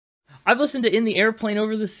I've listened to In the Airplane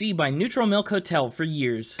Over the Sea by Neutral Milk Hotel for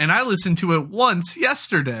years. And I listened to it once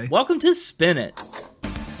yesterday. Welcome to Spin It.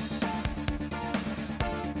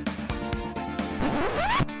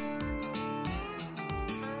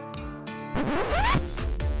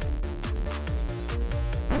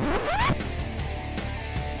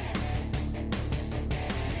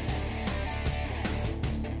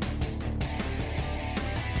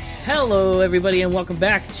 Hello, everybody, and welcome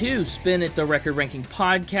back to Spin It, the record ranking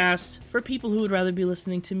podcast for people who would rather be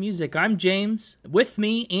listening to music. I'm James. With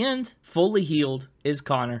me and fully healed is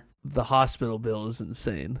Connor. The hospital bill is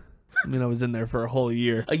insane. I mean, I was in there for a whole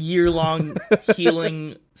year. A year-long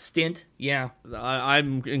healing stint, yeah.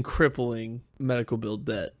 I'm in crippling medical bill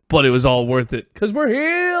debt, but it was all worth it because we're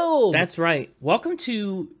healed. That's right. Welcome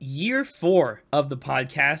to year 4 of the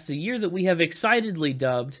podcast, a year that we have excitedly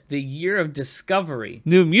dubbed the Year of Discovery.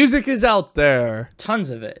 New music is out there.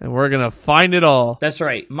 Tons of it. And we're going to find it all. That's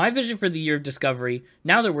right. My vision for the Year of Discovery,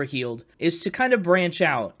 now that we're healed, is to kind of branch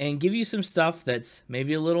out and give you some stuff that's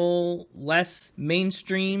maybe a little less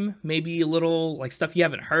mainstream, maybe a little like stuff you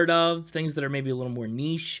haven't heard of, things that are maybe a little more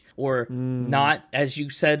niche or not, as you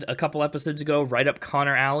said a couple episodes ago, right up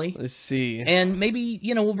Connor alley. Let's see. And maybe,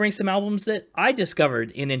 we'll bring some albums that I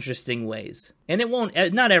discovered in interesting ways. And it won't,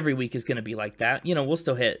 not every week is going to be like that. We'll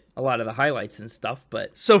still hit a lot of the highlights and stuff,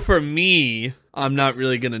 but... So for me, I'm not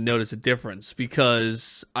really going to notice a difference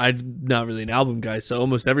because I'm not really an album guy, so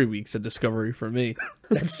almost every week's a discovery for me.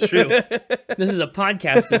 That's true. This is a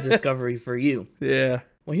podcast of discovery for you. Yeah.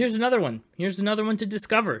 Well, here's another one. Here's another one to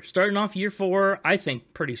discover. Starting off year 4, I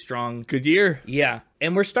think pretty strong. Good year. Yeah.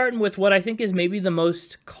 And we're starting with what I think is maybe the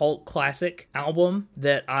most cult classic album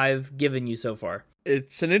that I've given you so far.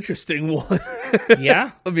 It's an interesting one.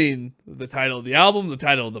 Yeah? I mean, the title of the album, the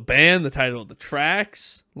title of the band, the title of the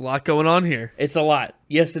tracks. A lot going on here. It's a lot.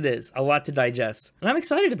 Yes, it is. A lot to digest. And I'm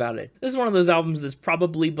excited about it. This is one of those albums that's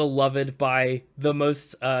probably beloved by the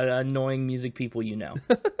most annoying music people you know,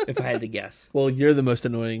 if I had to guess. Well, you're the most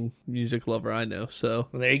annoying music lover I know, so...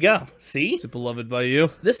 Well, there you go. See? Is it beloved by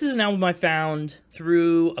you? This is an album I found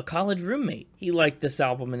through a college roommate. He liked this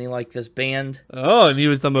album and he liked this band. Oh, and he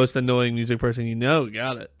was the most annoying music person you know.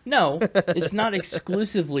 Got it. No, it's not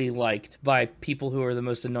exclusively liked by people who are the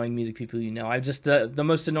most annoying music people you know. I'm just the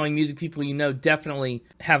most annoying music people you know definitely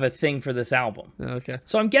have a thing for this album. Okay.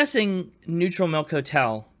 So I'm guessing Neutral Milk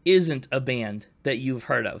Hotel isn't a band that you've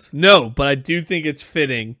heard of. No, but I do think it's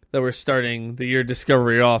fitting that we're starting the year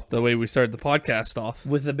discovery off the way we started the podcast off.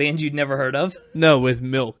 With a band you'd never heard of? No, with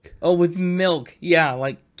Milk. Oh, with Milk. Yeah,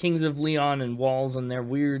 like Kings of Leon and Walls and their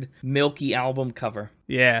weird milky album cover.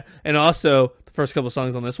 Yeah, and also the first couple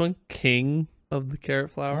songs on this one, King of the Carrot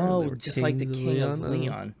Flower. Oh, just like the King of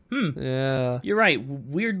Leon. Yeah. You're right.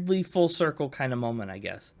 Weirdly full circle kind of moment, I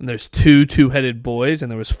guess. And there's two-headed boys, and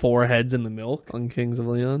there was 4 heads in the milk on Kings of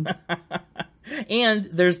Leon. And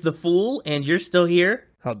there's The Fool, and You're Still Here.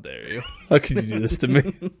 How dare you? How could you do this to me?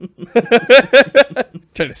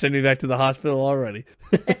 Trying to send me back to the hospital already.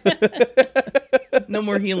 No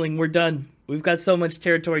more healing. We're done. We've got so much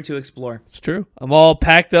territory to explore. It's true. I'm all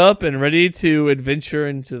packed up and ready to adventure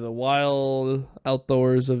into the wild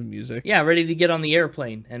outdoors of music. Yeah, ready to get on the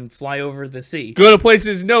airplane and fly over the sea. Go to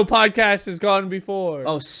places no podcast has gone before.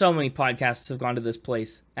 Oh, so many podcasts have gone to this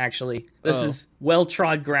place, actually. This is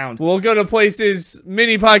well-trod ground. We'll go to places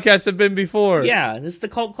many podcasts have been before. Yeah, this is the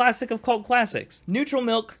cult classic of cult classics. Neutral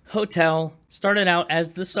Milk Hotel started out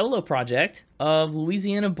as the solo project of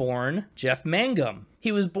Louisiana-born Jeff Mangum.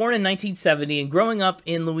 He was born in 1970, and growing up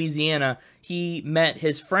in Louisiana, he met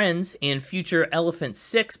his friends and future Elephant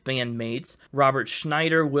Six bandmates, Robert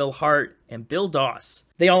Schneider, Will Hart, and Bill Doss.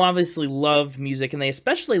 They all obviously loved music, and they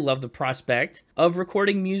especially loved the prospect of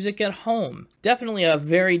recording music at home. Definitely a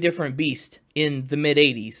very different beast in the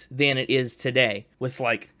mid-'80s than it is today, with,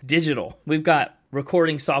 like, digital. We've got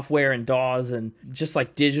recording software and DAWs and just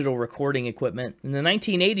like digital recording equipment. In the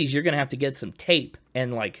 1980s, you're going to have to get some tape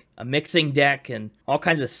and like a mixing deck and all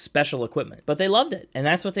kinds of special equipment. But they loved it, and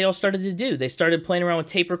that's what they all started to do. They started playing around with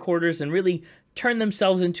tape recorders and really turned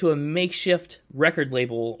themselves into a makeshift record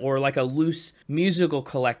label or like a loose musical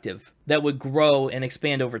collective that would grow and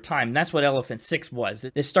expand over time. And that's what Elephant Six was.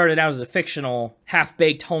 It started out as a fictional,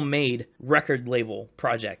 half-baked, homemade record label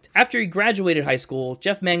project. After he graduated high school,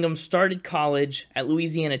 Jeff Mangum started college at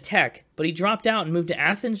Louisiana Tech, but he dropped out and moved to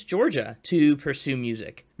Athens, Georgia to pursue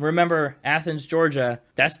music. Remember, Athens, Georgia,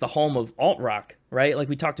 that's the home of alt-rock. right? Like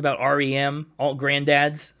we talked about REM, alt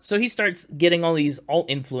granddads. So he starts getting all these alt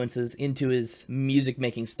influences into his music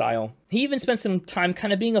making style. He even spent some time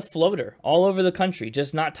kind of being a floater all over the country,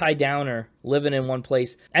 just not tied down or living in one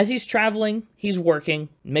place. As he's traveling, he's working,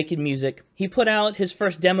 making music. He put out his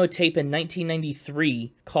first demo tape in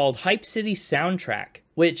 1993 called Hype City Soundtrack,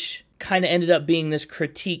 which kind of ended up being this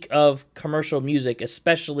critique of commercial music,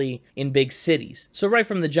 especially in big cities. So right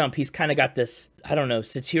from the jump, he's kind of got this, I don't know,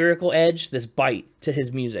 satirical edge, this bite to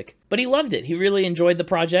his music. But he loved it. He really enjoyed the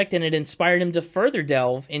project, and it inspired him to further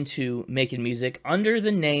delve into making music under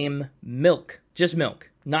the name Milk. Just Milk.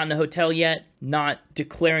 Not in a hotel yet, not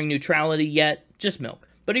declaring neutrality yet, just Milk.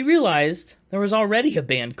 But he realized there was already a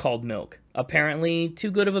band called Milk. Apparently too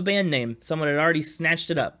good of a band name. Someone had already snatched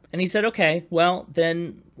it up. And he said, okay, well,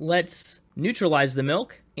 then let's neutralize the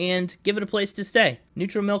Milk and give it a place to stay.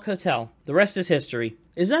 Neutral Milk Hotel. The rest is history.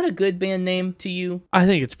 Is that a good band name to you? I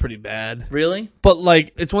think it's pretty bad. Really? But,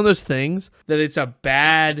 like, it's one of those things that it's a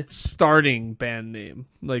bad starting band name.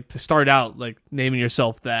 Like, to start out, like, naming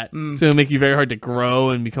yourself that. It's going to make you very hard to grow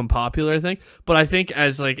and become popular, I think. But I think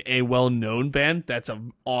as, like, a well-known band, that's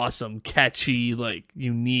an awesome, catchy, like,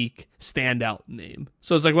 unique, standout name.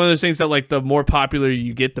 So it's, like, one of those things that, like, the more popular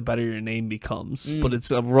you get, the better your name becomes. But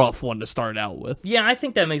it's a rough one to start out with. Yeah, I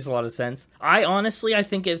think that makes a lot of sense. I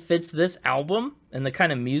think it fits this album and the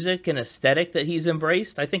kind of music and aesthetic that he's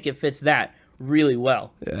embraced. I think it fits that really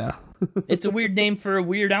well. Yeah. It's a weird name for a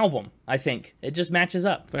weird album, I think. It just matches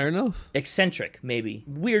up. Fair enough. Eccentric, maybe.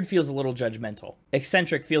 Weird feels a little judgmental.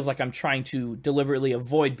 Eccentric feels like I'm trying to deliberately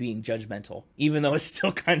avoid being judgmental, even though it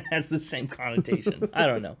still kind of has the same connotation. I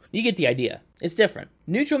don't know. You get the idea. It's different.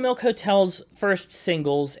 Neutral Milk Hotel's first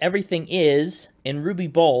singles, Everything Is and Ruby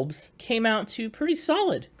Bulbs, came out to pretty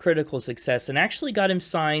solid critical success and actually got him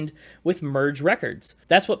signed with Merge Records.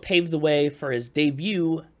 That's what paved the way for his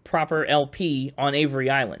debut proper LP on Avery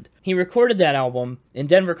Island. He recorded that album in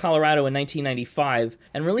Denver, Colorado in 1995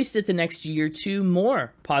 and released it the next year to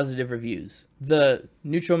more positive reviews. The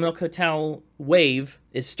Neutral Milk Hotel wave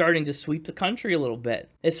is starting to sweep the country a little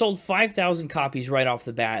bit. It sold 5,000 copies right off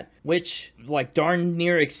the bat, which like darn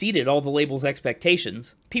near exceeded all the label's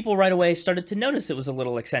expectations. People right away started to notice it was a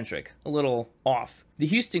little eccentric, a little off. The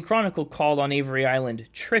Houston Chronicle called on Avery Island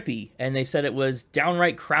trippy, and they said it was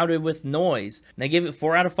downright crowded with noise. And they gave it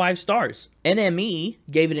 4 out of 5 stars. NME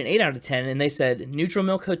gave it an 8 out of 10, and they said Neutral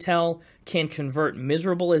Milk Hotel can convert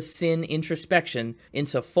miserable as sin introspection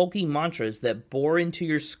into folky mantras that bore into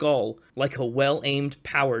your skull like a well-aimed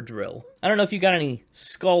power drill. I don't know if you got any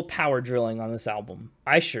skull power drilling on this album.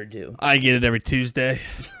 I sure do. I get it every Tuesday.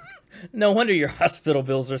 No wonder your hospital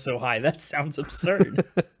bills are so high. That sounds absurd.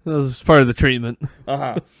 That was part of the treatment.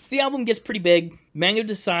 So the album gets pretty big. Mangum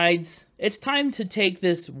decides it's time to take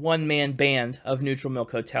this one-man band of Neutral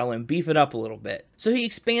Milk Hotel and beef it up a little bit. So he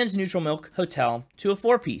expands Neutral Milk Hotel to a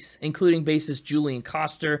 4-piece, including bassist Julian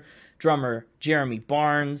Coster, drummer Jeremy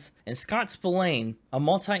Barnes, and Scott Spillane, a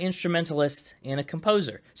multi-instrumentalist and a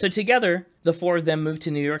composer. So together, the 4 of them move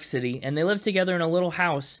to New York City, and they live together in a little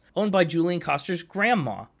house owned by Julian Coster's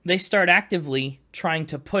grandma. They start actively trying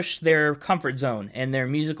to push their comfort zone and their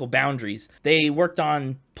musical boundaries. They worked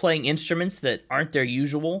on playing instruments that aren't their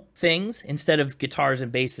usual things. Instead of guitars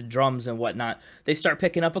and bass and drums and whatnot, they start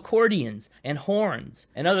picking up accordions and horns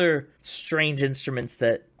and other strange instruments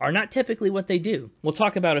that are not typically what they do. We'll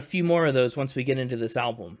talk about a few more of those once we get into this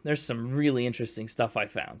album. There's some really interesting stuff I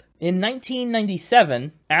found. In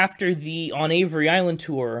 1997, after the On Avery Island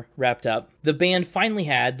tour wrapped up, the band finally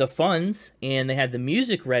had the funds and they had the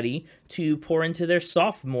music ready to pour into their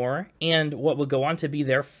sophomore and what would go on to be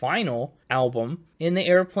their final album, In the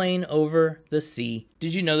Aeroplane Over the Sea.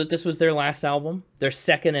 Did you know that this was their last album? Their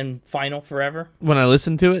second and final forever? When I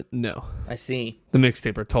listened to it, no. I see. The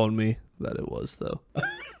Mixtaper told me that it was, though.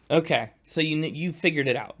 Okay, so you figured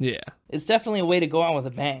it out. Yeah. It's definitely a way to go out with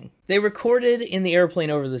a bang. They recorded In the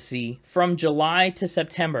Airplane Over the Sea from July to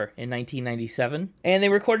September in 1997, and they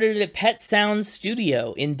recorded it at Pet Sounds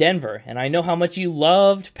Studio in Denver, and I know how much you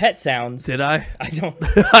loved Pet Sounds. Did I? I don't.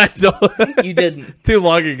 I don't. You didn't. Too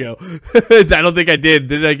long ago. I don't think I did.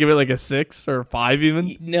 Did I give it like a 6 or 5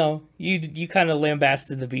 even? No, you kind of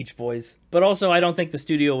lambasted the Beach Boys. But also, I don't think the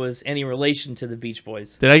studio was any relation to the Beach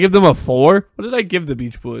Boys. Did I give them a 4? What did I give the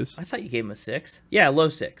Beach Boys? I thought you gave them a 6. Yeah, low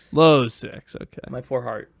 6. Low 6, okay. My poor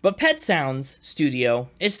heart. But Pet Sounds Studio,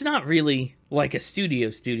 it's not really like a studio.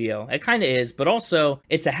 It kind of is, but also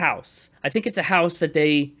it's a house. I think it's a house that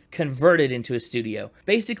they converted into a studio.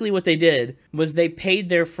 Basically what they did was they paid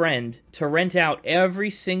their friend to rent out every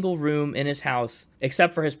single room in his house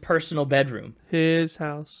except for his personal bedroom. His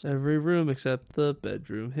house, every room except the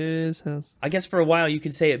bedroom. His house. I guess for a while you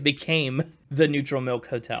could say it became the Neutral Milk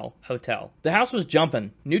Hotel. The house was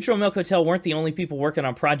jumping. Neutral Milk Hotel weren't the only people working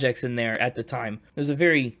on projects in there at the time. It was a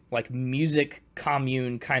very, like, music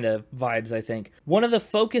commune kind of vibes, I think. One of the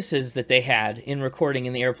focuses that they had in recording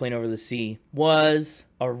in the Airplane Over the Sea was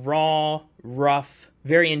a raw, rough,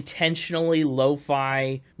 very intentionally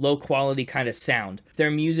lo-fi, low-quality kind of sound. Their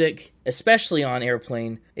music, especially on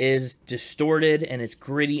Airplane, is distorted and it's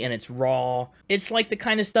gritty and it's raw. It's like the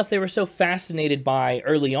kind of stuff they were so fascinated by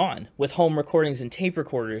early on with home recordings and tape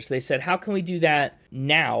recorders. They said, how can we do that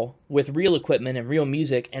now with real equipment and real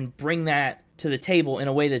music and bring that to the table in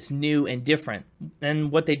a way that's new and different?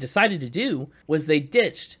 And what they decided to do was they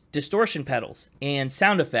ditched distortion pedals and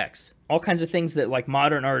sound effects, all kinds of things that like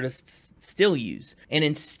modern artists still use. And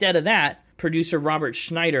instead of that, producer Robert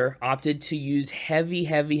Schneider opted to use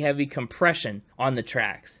heavy compression on the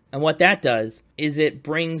tracks. And what that does is it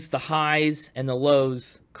brings the highs and the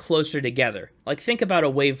lows closer together. Like, think about a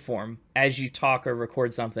waveform as you talk or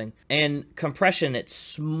record something, and compression, it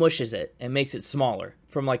smushes it and makes it smaller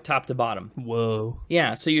from like top to bottom. Whoa.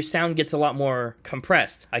 Yeah, so your sound gets a lot more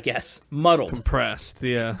compressed, I guess. Muddled. Compressed,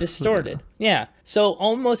 yeah. Distorted. Yeah. So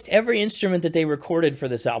almost every instrument that they recorded for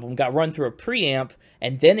this album got run through a preamp,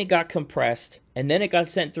 and then it got compressed, and then it got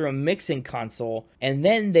sent through a mixing console, and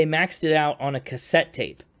then they maxed it out on a cassette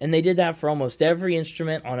tape. And they did that for almost every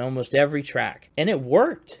instrument on almost every track. And it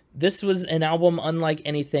worked. This was an album unlike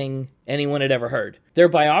anything anyone had ever heard. Their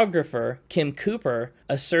biographer, Kim Cooper,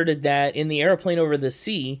 asserted that In the Aeroplane Over the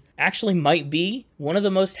Sea actually might be one of the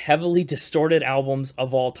most heavily distorted albums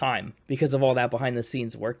of all time because of all that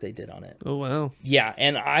behind-the-scenes work they did on it. Oh, wow. Yeah,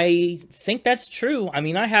 and I think that's true. I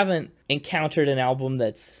mean, I haven't encountered an album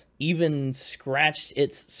that's even scratched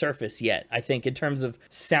its surface yet, I think, in terms of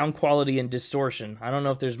sound quality and distortion. I don't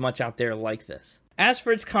know if there's much out there like this. As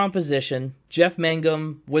for its composition, Jeff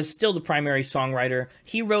Mangum was still the primary songwriter.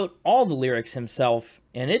 He wrote all the lyrics himself,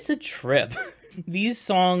 and it's a trip. These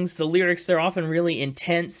songs, the lyrics, they're often really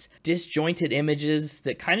intense, disjointed images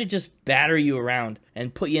that kind of just batter you around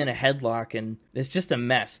and put you in a headlock, and it's just a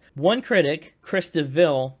mess. One critic, Chris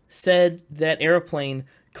DeVille, said that Aeroplane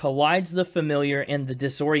collides the familiar and the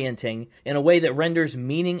disorienting in a way that renders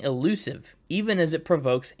meaning elusive, even as it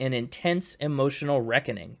provokes an intense emotional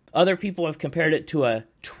reckoning. Other people have compared it to a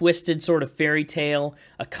twisted sort of fairy tale,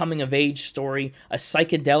 a coming-of-age story, a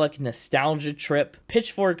psychedelic nostalgia trip.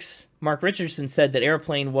 Pitchfork's Mark Richardson said that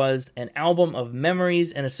Airplane was an album of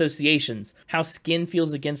memories and associations, how skin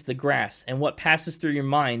feels against the grass, and what passes through your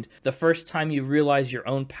mind the first time you realize your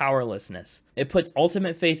own powerlessness. It puts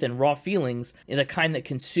ultimate faith in raw feelings, in a kind that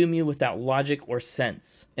consume you without logic or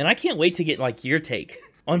sense. And I can't wait to get like your take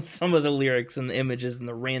on some of the lyrics and the images and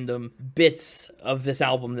the random bits of this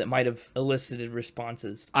album that might have elicited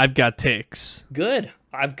responses. I've got takes. Good.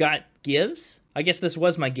 I've got gives. I guess this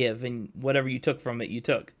was my give, and whatever you took from it, you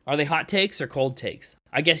took. Are they hot takes or cold takes?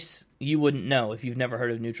 I guess you wouldn't know if you've never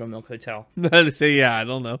heard of Neutral Milk Hotel. I'd say, yeah, I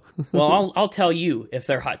don't know. Well, I'll tell you if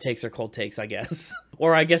they're hot takes or cold takes, I guess.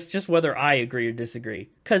 Or I guess just whether I agree or disagree.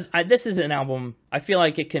 Because this is an album, I feel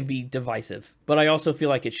like it can be divisive, but I also feel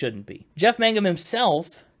like it shouldn't be. Jeff Mangum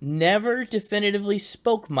himself never definitively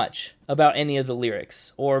spoke much about any of the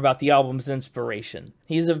lyrics or about the album's inspiration.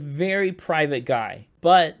 He's a very private guy,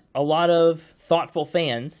 but a lot of thoughtful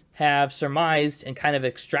fans have surmised and kind of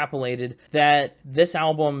extrapolated that this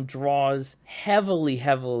album draws heavily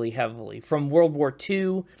from World War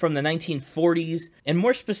II, from the 1940s, and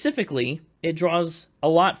more specifically, it draws a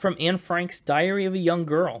lot from Anne Frank's Diary of a Young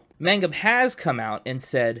Girl. Mangum has come out and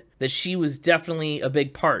said that she was definitely a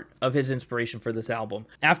big part of his inspiration for this album.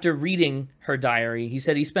 After reading her diary, he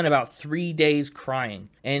said he spent about 3 days crying,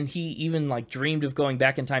 and he even dreamed of going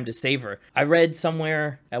back in time to save her. I read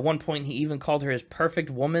somewhere at one point he even called her his perfect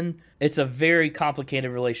woman. It's a very complicated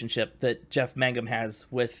relationship that Jeff Mangum has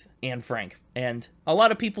with Anne Frank. And a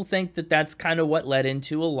lot of people think that that's kind of what led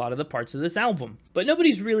into a lot of the parts of this album. But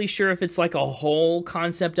nobody's really sure if it's like a whole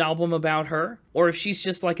concept album about her, or if she's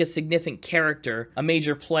just like a significant character, a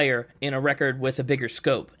major player in a record with a bigger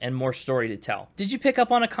scope and more story to tell. Did you pick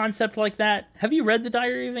up on a concept like that? Have you read The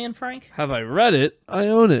Diary of Anne Frank? Have I read it? I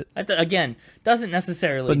own it. Again, doesn't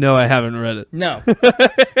necessarily... But no, I haven't read it. No.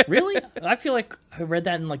 Really? I feel like I read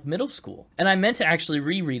that in middle school. And I meant to actually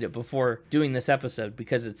reread it before doing this episode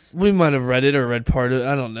because it's... We might have read it or read part of it.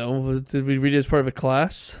 I don't know. Did we read it as part of a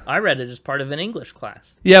class? I read it as part of an English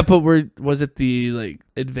class. Yeah, but was it the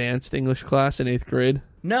advanced English class in 8th grade?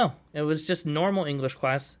 No, It was just normal English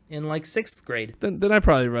class in like 6th grade. Then I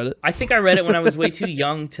probably read it. I think I read it when I was way too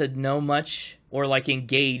young to know much or like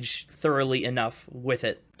engage thoroughly enough with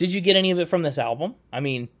it. Did you get any of it from this album? I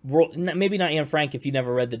mean, maybe not Anne Frank if you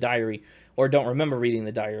never read the diary or don't remember reading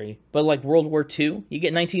the diary, but like World War II, you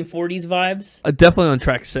get 1940s vibes. Definitely on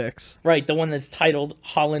track 6. Right, the one that's titled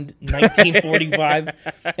Holland 1945.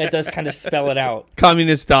 It does kind of spell it out.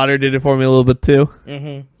 Communist Daughter did it for me a little bit too.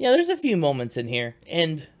 Yeah, there's a few moments in here.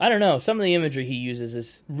 And I don't know, some of the imagery he uses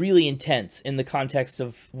is really intense in the context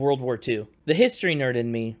of World War II. The history nerd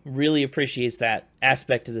in me really appreciates that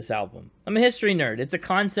aspect of this album. I'm a history nerd. It's a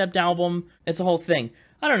concept album. It's a whole thing.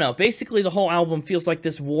 I don't know. Basically, the whole album feels like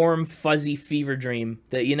this warm, fuzzy fever dream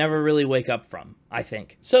that you never really wake up from, I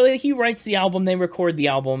think. So he writes the album, they record the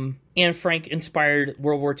album. Anne Frank inspired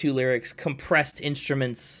World War II lyrics, compressed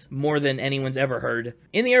instruments more than anyone's ever heard.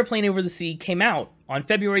 In the Airplane Over the Sea came out on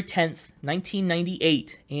February 10th,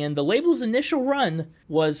 1998, and the label's initial run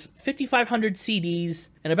was 5,500 CDs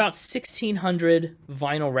and about 1,600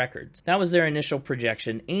 vinyl records. That was their initial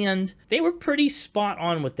projection, and they were pretty spot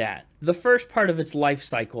on with that. The first part of its life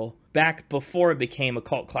cycle, back before it became a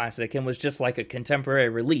cult classic and was just like a contemporary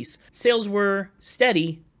release, sales were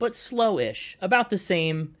steady, but slow-ish, about the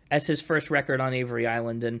same as his first record on Avery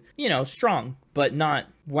Island, and, you know, strong, but not,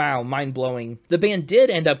 wow, mind-blowing. The band did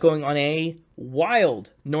end up going on a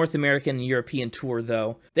wild North American and European tour,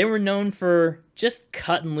 though. They were known for just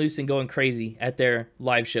cutting loose and going crazy at their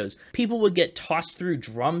live shows. People would get tossed through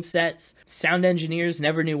drum sets. Sound engineers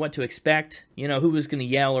never knew what to expect, you know, who was going to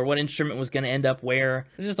yell or what instrument was going to end up where.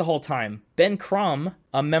 It was just a whole time. Ben Crum,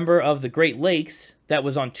 a member of the Great Lakes that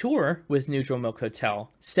was on tour with Neutral Milk Hotel,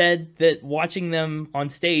 said that watching them on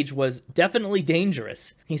stage was definitely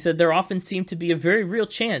dangerous. He said there often seemed to be a very real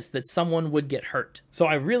chance that someone would get hurt. So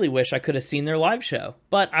I really wish I could have seen their live show.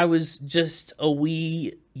 But I was just a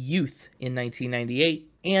wee youth in 1998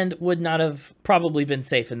 and would not have probably been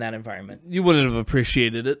safe in that environment. You wouldn't have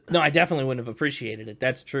appreciated it. No, I definitely wouldn't have appreciated it.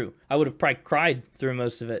 That's true. I would have probably cried through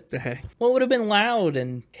most of it. Well, it would have been loud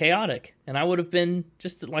and chaotic, and I would have been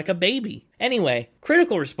just like a baby. Anyway,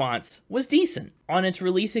 critical response was decent. On its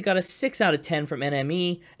release, it got a 6 out of 10 from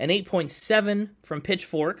NME, an 8.7 from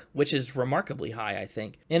Pitchfork, which is remarkably high, I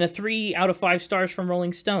think, and a 3 out of 5 stars from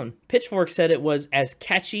Rolling Stone. Pitchfork said it was as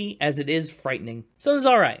catchy as it is frightening. So it was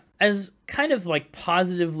alright. As kind of like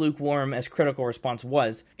positive lukewarm as critical response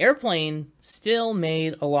was, Airplane still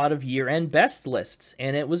made a lot of year-end best lists,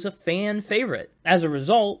 and it was a fan favorite. As a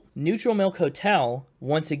result, Neutral Milk Hotel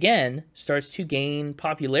once again starts to gain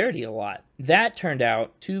popularity a lot. That turned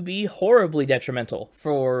out to be horribly detrimental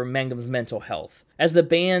for Mangum's mental health. As the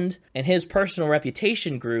band and his personal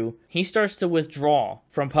reputation grew, he starts to withdraw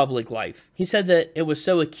from public life. He said that it was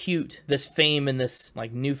so acute, this fame and this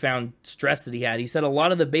like newfound stress that he had. He said a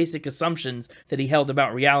lot of the basic assumptions that he held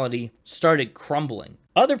about reality started crumbling.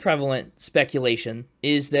 Other prevalent speculation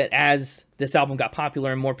is that as this album got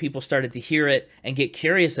popular and more people started to hear it and get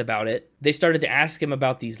curious about it, they started to ask him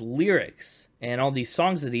about these lyrics and all these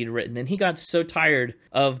songs that he'd written, and he got so tired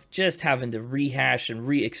of just having to rehash and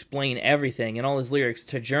re-explain everything and all his lyrics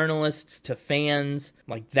to journalists, to fans,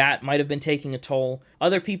 like that might have been taking a toll.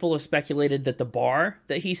 Other people have speculated that the bar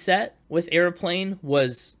that he set with Aeroplane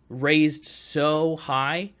was raised so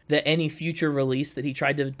high that any future release that he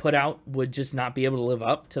tried to put out would just not be able to live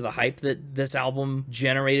up to the hype that this album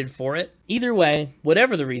generated for it. Either way,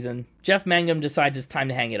 whatever the reason, Jeff Mangum decides it's time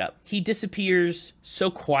to hang it up. He disappears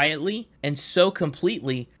so quietly and so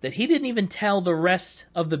completely that he didn't even tell the rest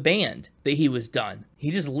of the band that he was done.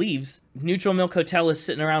 He just leaves. Neutral Milk Hotel is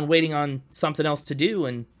sitting around waiting on something else to do,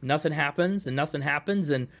 and nothing happens,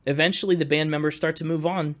 and eventually the band members start to move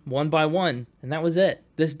on one by one, and that was it.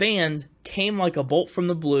 This band came like a bolt from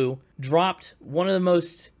the blue, dropped one of the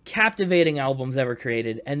most captivating albums ever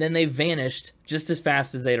created, and then they vanished just as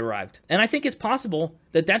fast as they'd arrived. And I think it's possible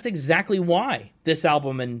that that's exactly why this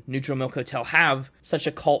album and Neutral Milk Hotel have such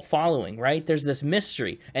a cult following, right? There's this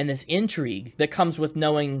mystery and this intrigue that comes with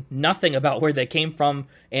knowing nothing about where they came from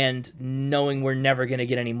and knowing we're never going to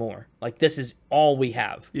get any more. Like, this is all we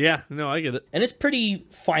have. Yeah, no, I get it. And it's pretty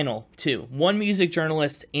final, too. One music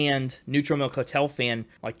journalist and Neutral Milk Hotel fan,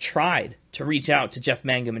 like, tried to reach out to Jeff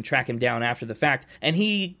Mangum and track him down after the fact, and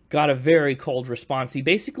he got a very cold response. He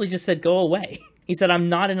basically just said, go away. He said, I'm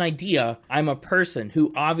not an idea. I'm a person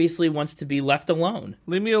who obviously wants to be left alone.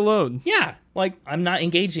 Leave me alone. Yeah. Like, I'm not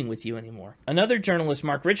engaging with you anymore. Another journalist,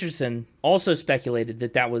 Mark Richardson, also speculated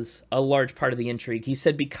that that was a large part of the intrigue. He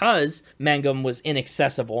said because Mangum was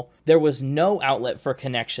inaccessible, there was no outlet for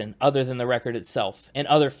connection other than the record itself and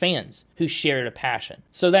other fans who shared a passion.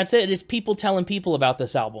 So that's it. It's people telling people about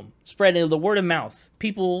this album, spreading the word of mouth.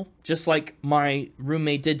 People, just like my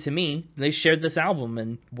roommate did to me, they shared this album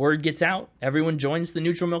and word gets out. Everyone joins the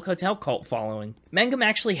Neutral Milk Hotel cult following. Mangum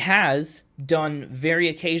actually has done very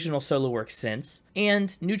occasional solo work since,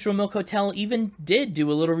 and Neutral Milk Hotel even did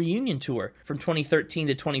do a little reunion tour from 2013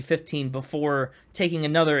 to 2015 before taking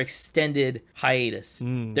another extended hiatus.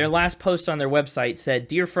 Their last post on their website said,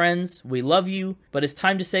 "Dear friends, we love you, but it's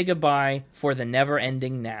time to say goodbye for the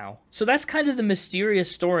never-ending now." So that's kind of the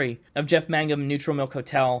mysterious story of Jeff Mangum, Neutral Milk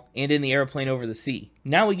Hotel, and In the Aeroplane Over the Sea.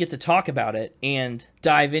 Now we get to talk about it and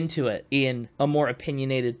dive into it in a more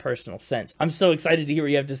opinionated, personal sense. I'm so excited to hear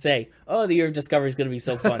what you have to say. Oh, the year of discovery is going to be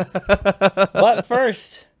so fun. But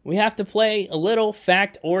first, we have to play a little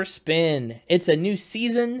fact or spin. It's a new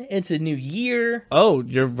season. It's a new year. Oh,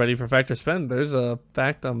 you're ready for fact or spin? There's a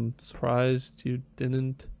fact I'm surprised you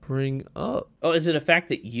didn't bring up. Oh, is it a fact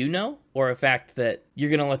that you know? Or a fact that you're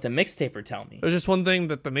going to let the Mixtaper tell me? There's just one thing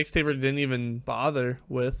that the Mixtaper didn't even bother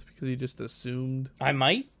with because he just assumed. I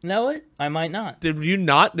might know it. I might not. Did you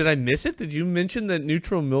not? Did I miss it? Did you mention that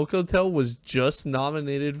Neutral Milk Hotel was just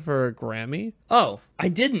nominated for a Grammy? Oh, I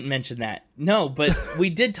didn't mention that. No, but we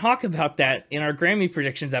did talk about that in our Grammy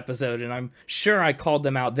predictions episode, and I'm sure I called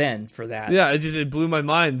them out then for that. Yeah, it blew my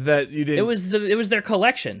mind that you didn't. It was their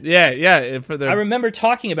collection. Yeah, for their. I remember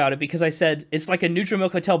talking about it because I said it's like a Neutral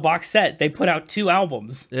Milk Hotel box set. They put out 2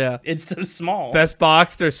 albums. Yeah. It's so small. Best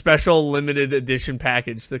box, their special limited edition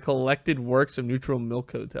package, the collected works of Neutral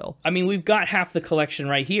Milk Hotel. I mean, we've got half the collection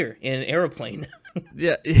right here in Aeroplane.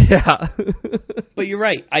 Yeah. But you're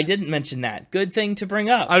right. I didn't mention that. Good thing to bring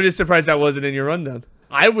up. I'm just surprised that wasn't in your rundown.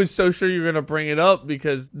 I was so sure you were going to bring it up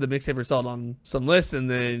because the Mixtaper saw it on some list,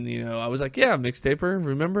 and then, I was like, yeah, Mixtaper,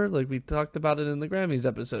 remember? Like, we talked about it in the Grammys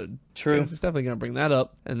episode. True. James is definitely going to bring that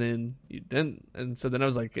up, and then you didn't. And so then I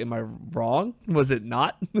was like, am I wrong? Was it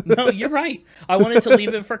not? No, you're right. I wanted to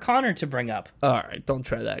leave it for Connor to bring up. All right, don't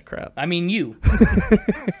try that crap. I mean, you.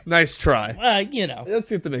 Nice try. Let's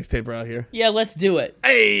get the Mixtaper out here. Yeah, let's do it.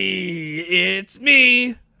 Hey, it's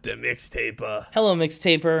me, the Mixtaper. Hello,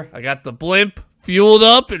 Mixtaper. I got the blimp fueled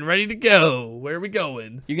up and ready to go. Where are we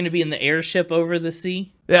going? You're going to be in the airship over the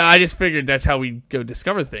sea? Yeah, I just figured that's how we go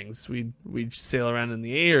discover things. We'd sail around in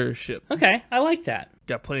the airship. Okay, I like that.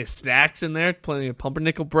 Got plenty of snacks in there, plenty of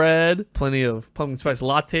pumpernickel bread, plenty of pumpkin spice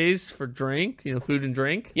lattes for drink, food and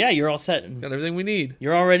drink. Yeah, you're all set. Got everything we need.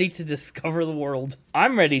 You're all ready to discover the world.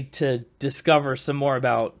 I'm ready to discover some more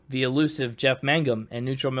about the elusive Jeff Mangum and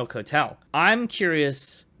Neutral Milk Hotel. I'm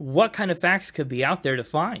curious what kind of facts could be out there to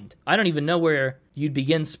find. I don't even know where you'd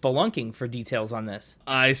begin spelunking for details on this.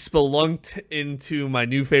 I spelunked into my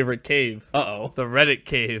new favorite cave. Uh-oh. The Reddit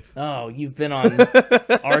cave. Oh, you've been on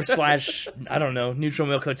I don't know, Neutral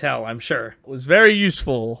Milk Hotel, I'm sure. Was very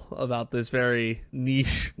useful about this very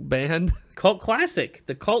niche band. Cult classic.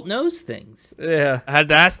 The cult knows things. Yeah, I had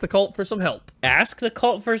to ask the cult for some help. Ask the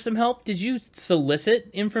cult for some help? Did you solicit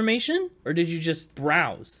information? Or did you just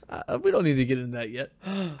browse? We don't need to get into that yet.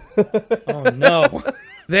 Oh, no.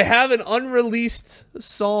 They have an unreleased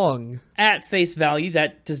song. At face value,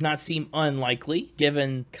 that does not seem unlikely,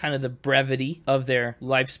 given kind of the brevity of their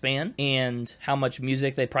lifespan and how much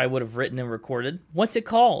music they probably would have written and recorded. What's it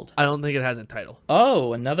called? I don't think it has a title.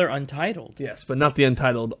 Oh, another untitled. Yes, but not the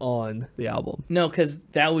untitled on the album. No, because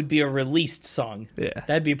that would be a released song. Yeah.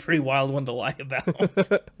 That'd be a pretty wild one to lie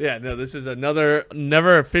about. Yeah, no, this is another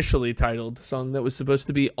never officially titled song that was supposed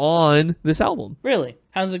to be on this album. Really?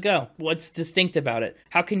 How's it go? What's distinct about it?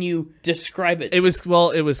 How can you describe it? It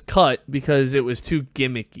was cut because it was too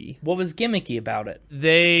gimmicky. What was gimmicky about it?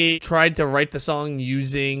 They tried to write the song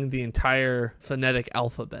using the entire phonetic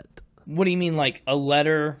alphabet. What do you mean, like a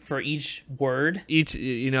letter for each word? Each,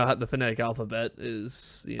 how the phonetic alphabet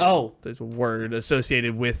is, there's a word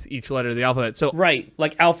associated with each letter of the alphabet. So right,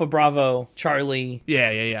 like Alpha, Bravo, Charlie.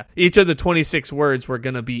 Yeah. Each of the 26 words were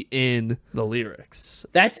going to be in the lyrics.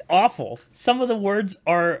 That's awful. Some of the words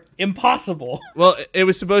are impossible. Well, it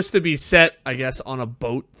was supposed to be set, I guess, on a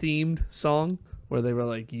boat-themed song where they were,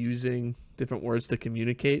 like, using different words to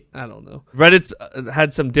communicate. I don't know. Reddit's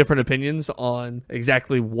had some different opinions on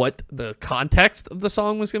exactly what the context of the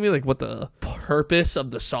song was going to be, like what the purpose of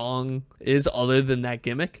the song is other than that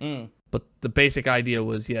gimmick. But the basic idea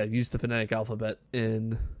was, use the phonetic alphabet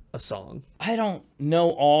in a song. I don't know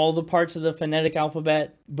all the parts of the phonetic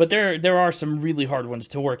alphabet, but there are some really hard ones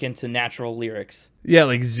to work into natural lyrics. Yeah,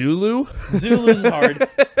 like Zulu. Zulu's hard.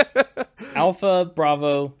 Alpha,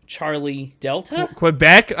 Bravo, Charlie, Delta?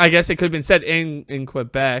 Quebec, I guess it could have been said in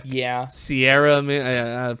Quebec. Yeah. Sierra,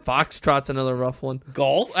 Foxtrot's another rough one.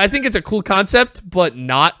 Golf? I think it's a cool concept, but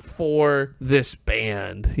not for this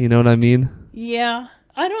band. You know what I mean? Yeah.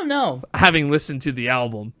 I don't know. Having listened to the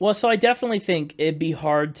album. Well, so I definitely think it'd be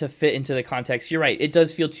hard to fit into the context. You're right. It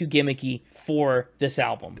does feel too gimmicky for this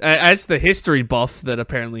album. As the history buff that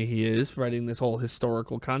apparently he is, writing this whole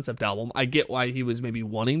historical concept album, I get why he was maybe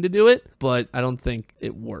wanting to do it, but I don't think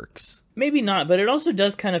it works. Maybe not, but it also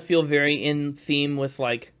does kind of feel very in theme with,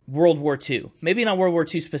 like, World War II. Maybe not World War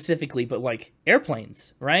II specifically, but, like,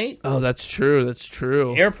 airplanes, right? Oh, that's true. That's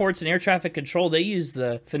true. Airports and air traffic control, they use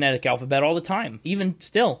the phonetic alphabet all the time, even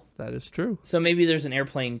still. That is true. So maybe there's an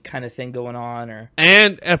airplane kind of thing going on, or...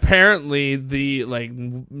 And apparently the, like,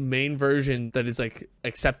 main version that is, like,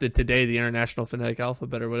 accepted today, the International Phonetic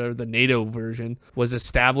Alphabet or whatever, the NATO version, was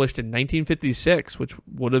established in 1956, which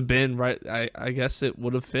would have been, right, I guess it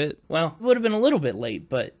would have fit. Well, it would have been a little bit late,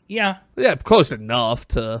 but yeah. Yeah, close enough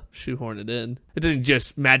to shoehorn it in. It didn't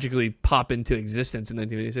just magically pop into existence in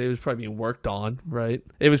 1956. It was probably being worked on, right?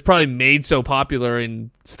 It was probably made so popular and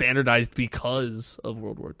standardized because of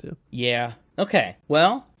World War II. Yeah. Okay.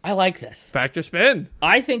 Well, I like this. Factor spin.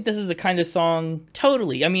 I think this is the kind of song,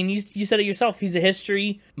 totally. I mean, you said it yourself. He's a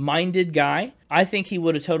history-minded guy. I think he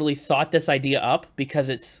would have totally thought this idea up because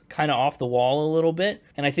it's kind of off the wall a little bit.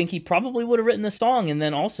 And I think he probably would have written the song. And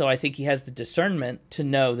then also, I think he has the discernment to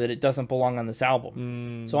know that it doesn't belong on this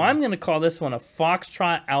album. So I'm going to call this one a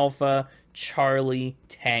Foxtrot Alpha Charlie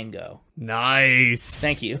Tango. Nice.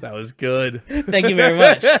 Thank you. That was good. Thank you very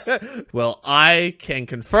much. Well, I can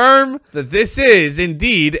confirm that this is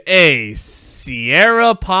indeed a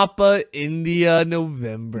Sierra Papa India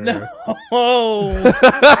November. No.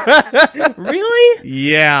 Really?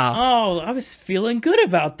 Yeah. Oh, I was feeling good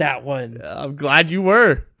about that one. I'm glad you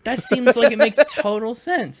were. That seems like it makes total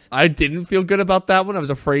sense. I didn't feel good about that one. I was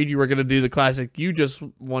afraid you were going to do the classic. You just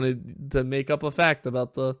wanted to make up a fact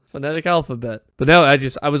about the phonetic alphabet. But no,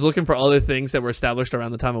 I was looking for other things that were established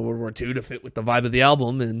around the time of World War II to fit with the vibe of the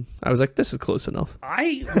album, and I was like, this is close enough.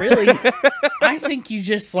 I think you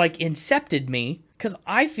just, like, incepted me. Because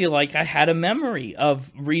I feel like I had a memory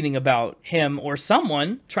of reading about him or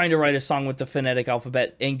someone trying to write a song with the phonetic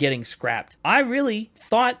alphabet and getting scrapped. I really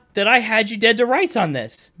thought that I had you dead to rights on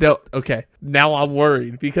this. No, okay. Now I'm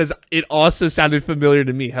worried because it also sounded familiar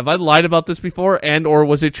to me. Have I lied about this before, and or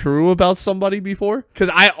was it true about somebody before?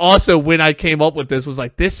 Because I also, when I came up with this, was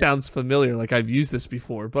like, this sounds familiar. Like I've used this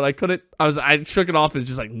before, but I couldn't. I shook it off as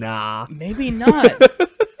just like, nah. Maybe not.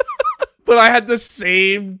 But I had the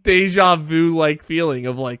same deja vu like feeling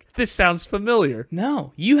of like, this sounds familiar.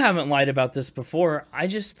 No, you haven't lied about this before. I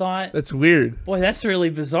just thought, That's weird. boy, that's really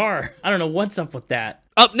bizarre. I don't know what's up with that.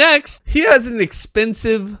 Up next, he has an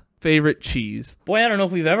expensive favorite cheese. Boy, I don't know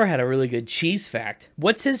if we've ever had a really good cheese fact.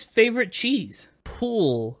 What's his favorite cheese?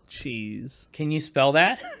 Pool cheese. Can you spell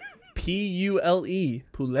that? P-U-L-E.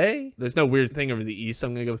 Poulet? There's no weird thing over the E, so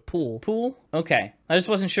I'm going to go with pool. Pool? Okay. I just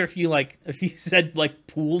wasn't sure if you said like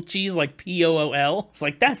pool cheese, like P-O-O-L. It's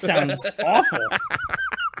like, that sounds awful.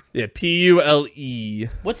 Yeah, P-U-L-E.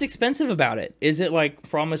 What's expensive about it? Is it like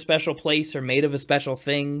from a special place or made of a special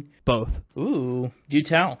thing? Both. Ooh, do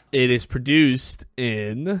tell. It is produced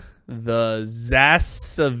in the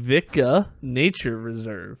Zasavica Nature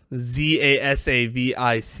Reserve. Z-A-S-A-V-I-C-A.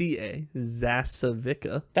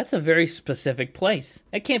 Zasavica. That's a very specific place.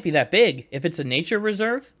 It can't be that big if it's a nature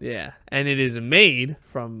reserve. Yeah, and it is made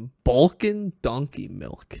from Balkan donkey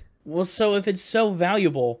milk. Well, so if it's so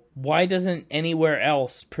valuable, why doesn't anywhere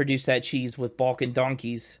else produce that cheese with Balkan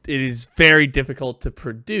donkeys? It is very difficult to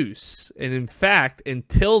produce. And in fact,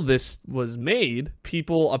 until this was made,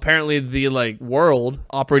 people, apparently the world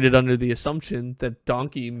operated under the assumption that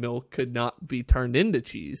donkey milk could not be turned into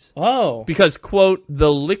cheese. Oh. Because, quote,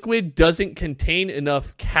 the liquid doesn't contain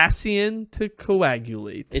enough casein to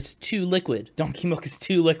coagulate. It's too liquid. Donkey milk is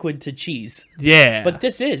too liquid to cheese. Yeah. But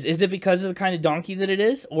this is it because of the kind of donkey that it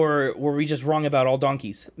is? Or were we just wrong about all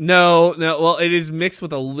donkeys? No. Well, it is mixed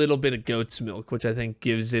with a little bit of goat's milk, which I think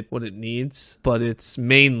gives it what it needs. But it's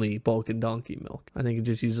mainly Balkan donkey milk. I think it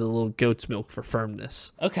just uses a little goat's milk for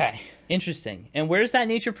firmness. Okay. Interesting. And where's that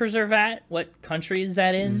nature preserve at? What country is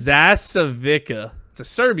that in? Zasavica. It's a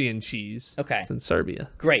Serbian cheese. Okay. It's in Serbia.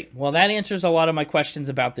 Great. Well, that answers a lot of my questions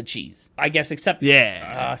about the cheese. I guess except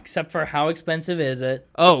for how expensive is it?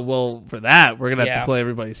 Oh, well, for that, we're going to have to play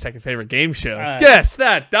everybody's second favorite game show. Guess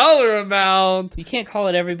that dollar amount. You can't call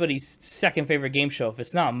it everybody's second favorite game show if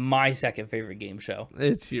it's not my second favorite game show.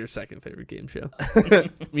 It's your second favorite game show.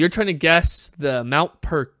 You're trying to guess the amount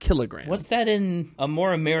per kilogram. What's that in a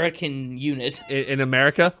more American unit? In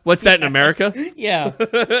America? What's that in America? Yeah.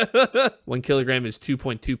 1 kilogram is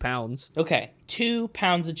 2.2 pounds. Okay, 2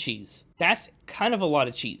 pounds of cheese. That's kind of a lot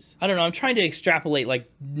of cheese. I don't know. I'm trying to extrapolate like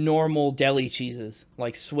normal deli cheeses,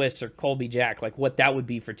 like Swiss or Colby Jack, like what that would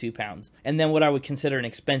be for 2 pounds. And then what I would consider an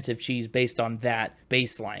expensive cheese based on that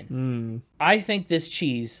baseline. I think this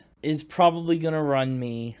cheese is probably going to run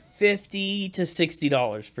me $50 to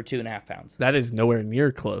 $60 for 2.5 pounds. That is nowhere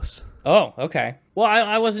near close. Oh, okay. Well,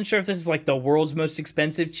 I wasn't sure if this is like the world's most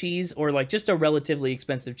expensive cheese or like just a relatively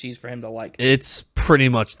expensive cheese for him to like. It's pretty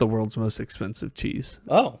much the world's most expensive cheese.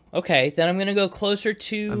 Oh, okay. Then I'm going to go closer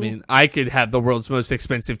to... I mean, I could have the world's most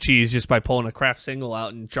expensive cheese just by pulling a craft single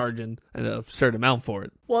out and charging an absurd amount for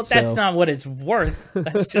it. Well, that's not what it's worth.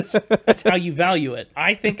 That's how you value it.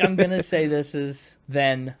 I think I'm going to say this is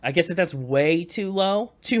then, I guess if that's way too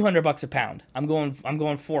low, $200 a pound. I'm going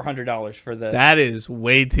 $400 for the... That is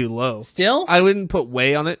way too low. Still? I wouldn't put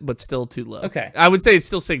way on it, but still too low. Okay. I would say it's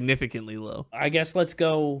still significantly low. I guess let's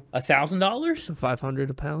go $1,000? 500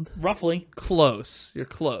 a pound? Roughly. Close. You're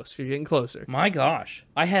close. You're getting closer. My gosh.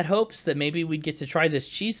 I had hopes that maybe we'd get to try this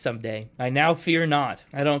cheese someday. I now fear not.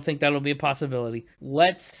 I don't think that'll be a possibility.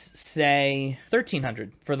 Let's say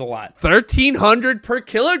 $1,300 for the lot. $1,300 per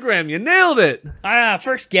kilogram. You nailed it.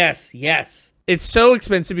 First guess. Yes. It's so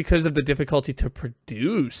expensive because of the difficulty to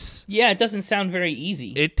produce. Yeah, it doesn't sound very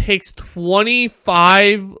easy. It takes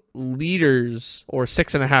 25 liters or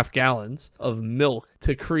 6.5 gallons of milk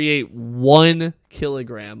to create 1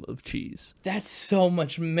 kilogram of cheese. That's so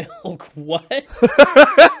much milk. What?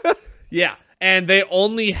 Yeah. And they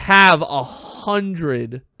only have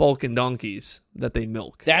 100 Balkan donkeys that they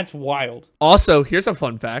milk. That's wild. Also, here's a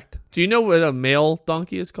fun fact. Do you know what a male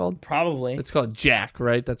donkey is called? Probably. It's called Jack,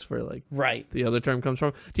 right? That's where right. The other term comes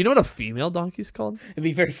from. Do you know what a female donkey is called? It'd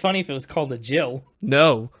be very funny if it was called a Jill.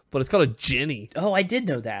 No, but it's called a Jenny. Oh, I did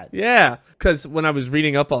know that. Yeah, because when I was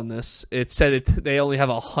reading up on this, it said they only have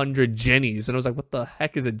 100 Jennies, and I was like, what the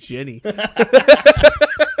heck is a Jenny?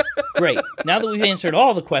 Great. Now that we've answered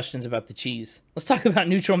all the questions about the cheese, let's talk about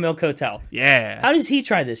Neutral Milk Hotel. Yeah. How does he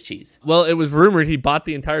try this cheese? Well, it was rumored he bought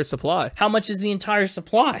the entire supply. How much is the entire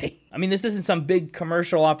supply? I mean, this isn't some big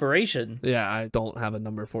commercial operation. Yeah, I don't have a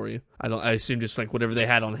number for you. I assume just like whatever they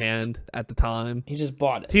had on hand at the time. He just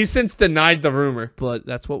bought it. He's since denied the rumor, but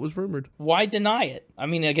that's what was rumored. Why deny it? I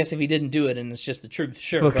mean, I guess if he didn't do it and it's just the truth,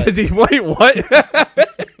 sure. Because wait, what?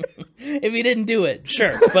 If he didn't do it,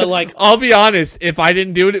 sure. But like, I'll be honest, if I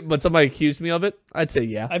didn't do it, but somebody accused me of it, I'd say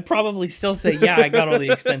yeah. I'd probably still say, yeah, I got all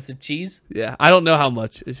the expensive cheese. Yeah, I don't know how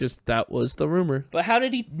much. It's just that was the rumor. But how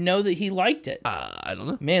did he know that he liked it? I don't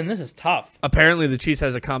know. Man, this is tough. Apparently, the cheese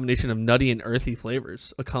has a combination of nutty and earthy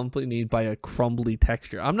flavors, accompanied by a crumbly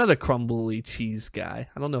texture. I'm not a crumbly cheese guy.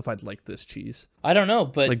 I don't know if I'd like this cheese. I don't know,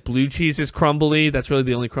 but... Like, blue cheese is crumbly. That's really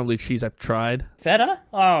the only crumbly cheese I've tried. Feta?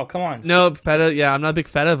 Oh, come on. No, feta. Yeah, I'm not a big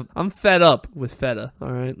feta. I'm fed up with feta,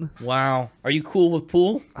 all right? Wow. Are you cool with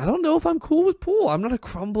pool? I don't know if I'm cool with pool. I'm not a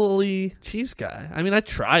crumbly cheese guy. I mean, I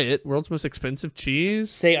try it. World's most expensive cheese.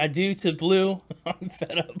 Say adieu to blue. I'm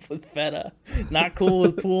fed up with feta. Not cool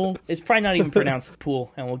with pool. It's probably not even pronounced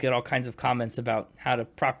pool, and we'll get all kinds of comments about how to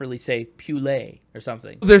properly say poulet or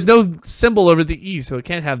something. There's no symbol over the E, so it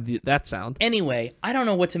can't have that sound. Anyway, I don't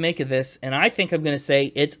know what to make of this, and I think I'm going to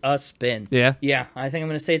say it's a spin. Yeah? Yeah, I think I'm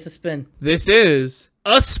going to say it's a spin. This is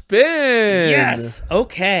a spin! Yes!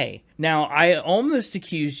 Okay. Now, I almost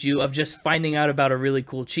accused you of just finding out about a really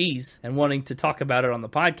cool cheese and wanting to talk about it on the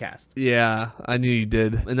podcast. Yeah, I knew you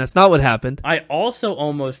did. And that's not what happened. I also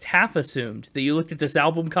almost half assumed that you looked at this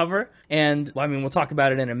album cover and, well, I mean, we'll talk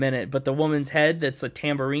about it in a minute, but the woman's head that's a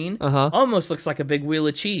tambourine almost looks like a big wheel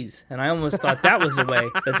of cheese. And I almost thought that was a way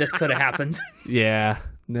that this could have happened. Yeah.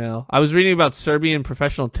 No. I was reading about Serbian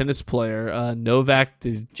professional tennis player Novak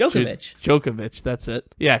Djokovic, that's it.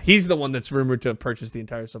 Yeah, he's the one that's rumored to have purchased the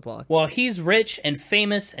entire supply. Well, he's rich and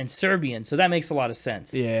famous and Serbian, so that makes a lot of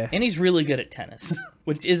sense. Yeah. And he's really good at tennis,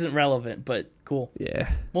 which isn't relevant, but cool. Yeah.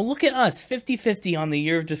 Well, look at us, 50-50 on the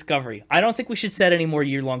year of discovery. I don't think we should set any more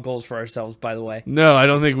year-long goals for ourselves, by the way. No, I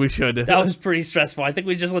don't think we should. That was pretty stressful. I think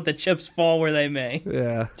we just let the chips fall where they may.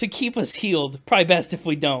 Yeah. To keep us healed. Probably best if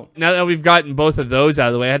we don't. Now that we've gotten both of those out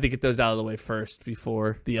of the way, I had to get those out of the way first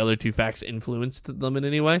before the other two facts influenced them in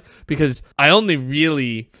any way. Because I only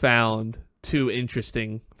really found two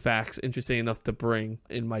interesting facts, interesting enough to bring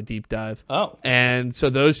in my deep dive. Oh. And so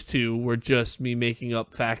those two were just me making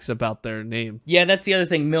up facts about their name. Yeah, that's the other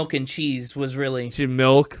thing. Milk and cheese was really...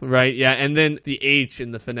 Milk, right? Yeah, and then the H in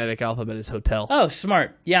the phonetic alphabet is hotel. Oh,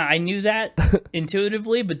 smart. Yeah, I knew that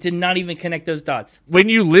intuitively, but did not even connect those dots. When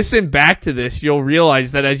you listen back to this, you'll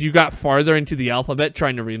realize that as you got farther into the alphabet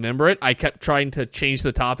trying to remember it, I kept trying to change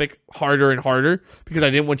the topic harder and harder because I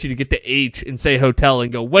didn't want you to get to H and say hotel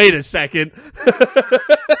and go, wait a second.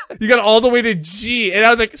 You got all the way to G, and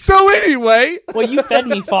I was like, so anyway. Well, you fed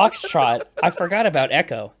me Foxtrot. I forgot about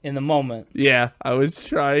Echo in the moment. Yeah, I was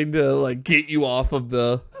trying to like get you off of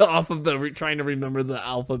the trying to remember the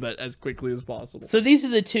alphabet as quickly as possible. So these are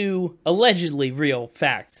the two allegedly real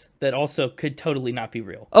facts that also could totally not be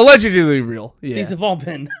real. Allegedly real. Yeah. These have all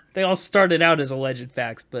been, they all started out as alleged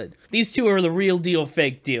facts, but these two are the real deal,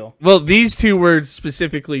 fake deal. Well, these two were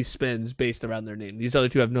specifically spins based around their name. These other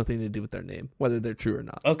two have nothing to do with their name, whether they're true or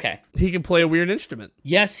not. Okay. He can play a weird instrument.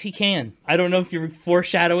 Yes, he can. I don't know if you're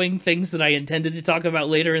foreshadowing things that I intended to talk about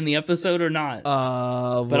later in the episode or not.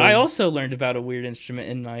 But I also learned about a weird instrument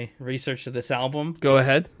in my research of this album. Go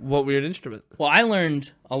ahead. What weird instrument? Well, I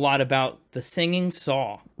learned a lot about the singing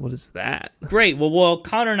saw. What is that? Great. Well,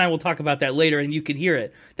 Connor and I will talk about that later, and you could hear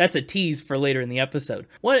it. That's a tease for later in the episode.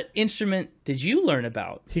 What instrument did you learn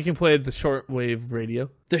about? He can play the shortwave radio.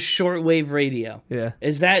 The shortwave radio. Yeah.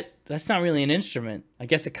 That's not really an instrument. I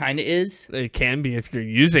guess it kind of is. It can be if you're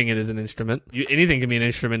using it as an instrument. Anything can be an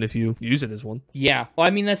instrument if you use it as one. Yeah. Well, I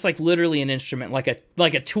mean, that's like literally an instrument, like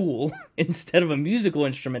a tool instead of a musical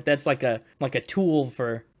instrument. That's like a tool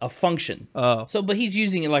for a function. Oh. So, but he's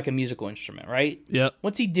using it like a musical instrument, right? Yep.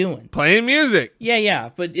 What's he doing? Playing music. Yeah.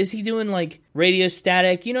 But is he doing like radio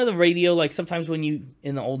static? You know the radio, like sometimes when you,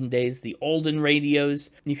 in the olden days, the olden radios,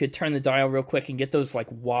 you could turn the dial real quick and get those like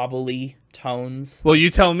wobbly tones. Well, you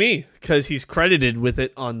tell me, because he's credited with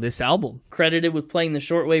it on this album. Credited with playing the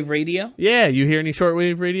shortwave radio? Yeah, you hear any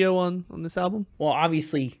shortwave radio on this album? Well,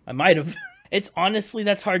 obviously, I might have. It's honestly,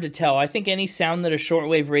 that's hard to tell. I think any sound that a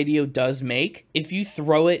shortwave radio does make, if you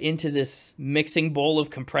throw it into this mixing bowl of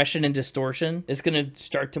compression and distortion, it's going to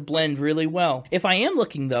start to blend really well. If I am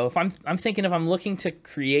looking, though, if I'm thinking if I'm looking to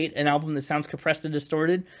create an album that sounds compressed and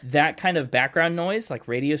distorted, that kind of background noise, like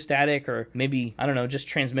radio static or maybe, I don't know, just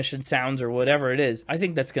transmission sounds or whatever it is, I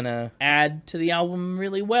think that's going to add to the album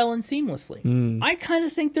really well and seamlessly. I kind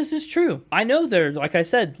of think this is true. I know there, like I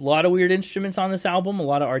said, a lot of weird instruments on this album, a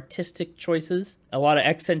lot of artistic choices. A lot of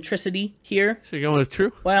eccentricity here. So you're going with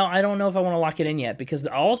true? Well, I don't know if I want to lock it in yet because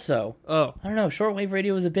also, I don't know, shortwave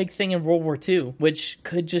radio was a big thing in World War II, which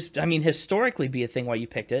could just, I mean, historically be a thing while you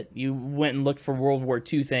picked it. You went and looked for World War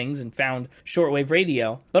II things and found shortwave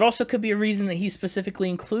radio, but also could be a reason that he specifically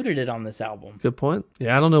included it on this album. Good point.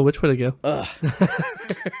 Yeah, I don't know which way to go. Ugh.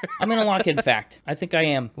 I'm going to lock in fact. I think I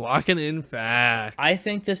am. Locking in fact. I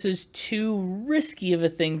think this is too risky of a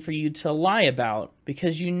thing for you to lie about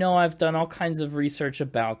because you know I've done all kinds of research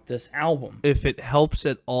about this album. If it helps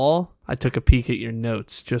at all, I took a peek at your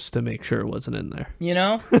notes just to make sure it wasn't in there. You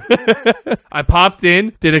know? I popped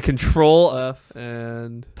in, did a Control F,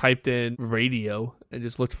 and typed in radio and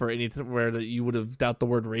just looked for anywhere that you would have doubt the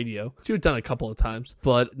word radio, which you had done a couple of times,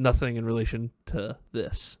 but nothing in relation to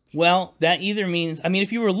this. Well, that either means, I mean,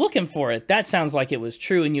 if you were looking for it, that sounds like it was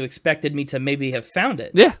true and you expected me to maybe have found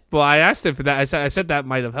it. Yeah, well, I asked him for that. I said that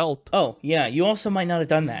might have helped. Oh, yeah, you also might not have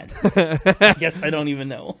done that. I guess I don't even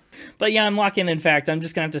know. But yeah, I'm locking in fact. I'm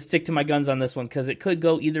just going to have to stick to my guns on this one because it could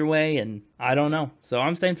go either way and I don't know. So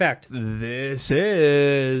I'm saying fact. This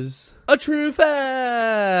is a true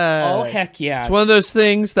fact. Oh, heck yeah. It's one of those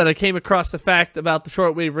things that I came across the fact about the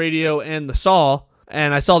shortwave radio and the saw,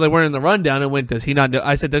 and I saw they weren't in the rundown and went, does he not know?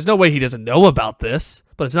 I said, there's no way he doesn't know about this,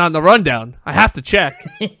 but it's not in the rundown. I have to check.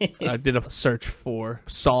 I did a search for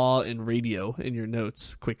saw and radio in your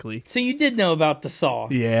notes quickly. So you did know about the saw.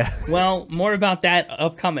 Yeah. Well, more about that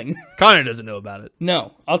upcoming. Connor doesn't know about it.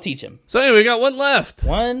 No, I'll teach him. So anyway, we got one left.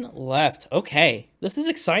 One left. Okay. This is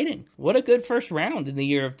exciting. What a good first round in the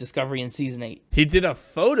year of Discovery in Season 8. He did a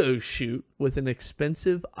photo shoot with an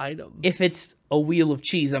expensive item. If it's a wheel of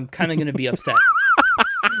cheese, I'm kind of going to be upset.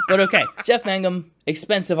 But okay, Jeff Mangum,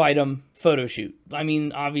 expensive item, photo shoot. I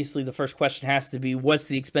mean, obviously the first question has to be, what's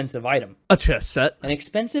the expensive item? A chess set. An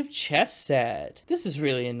expensive chess set. This is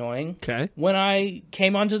really annoying. Okay. When I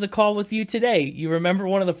came onto the call with you today, you remember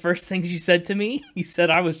one of the first things you said to me? You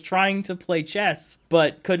said I was trying to play chess,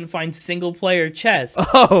 but couldn't find single player chess.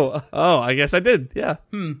 Oh, I guess I did, yeah.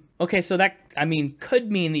 Okay, so that, I mean,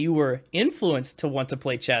 could mean that you were influenced to want to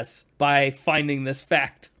play chess by finding this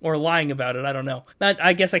fact or lying about it. I don't know.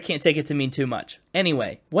 I guess I can't take it to mean too much.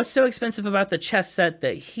 Anyway, what's so expensive about the chess set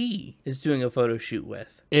that he is doing a photo shoot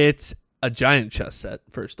with? It's a giant chess set,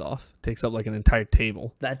 first off. It takes up like an entire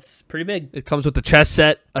table. That's pretty big. It comes with the chess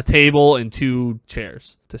set, a table, and 2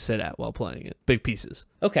 chairs to sit at while playing it. Big pieces.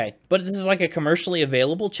 Okay, but this is like a commercially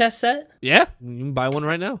available chess set? Yeah, you can buy one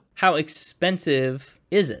right now. How expensive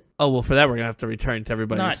is it? Oh, well, for that, we're going to have to return to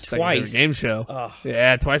everybody's Not secondary twice. game show. Ugh.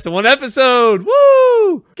 Yeah, twice in one episode.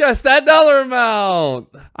 Woo! Guess that dollar amount.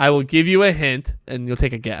 I will give you a hint, and you'll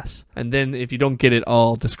take a guess. And then if you don't get it,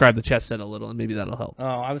 I'll describe the chess set a little, and maybe that'll help. Oh,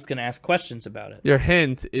 I was going to ask questions about it. Your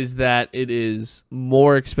hint is that it is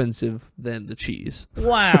more expensive than the cheese.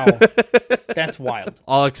 Wow. That's wild.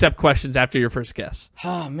 I'll accept questions after your first guess.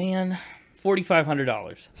 Oh, man.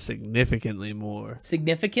 $4,500. Significantly more.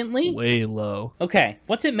 Significantly? Way low. Okay,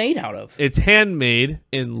 what's it made out of? It's handmade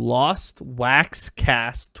in lost wax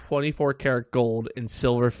cast 24 karat gold and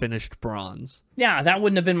silver finished bronze. Yeah, that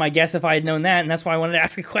wouldn't have been my guess if I had known that, and that's why I wanted to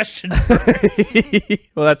ask a question first.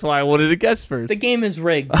 Well, that's why I wanted to guess first. The game is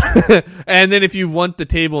rigged. And then if you want the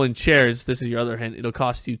table and chairs, this is your other hint, it'll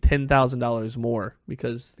cost you $10,000 more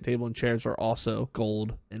because the table and chairs are also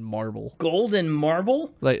gold and marble. Gold and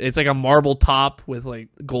marble? Like it's like a marble top with like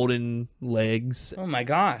golden legs. Oh my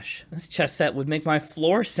gosh. This chess set would make my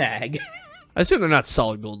floor sag. I assume they're not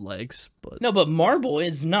solid gold legs, but No, but marble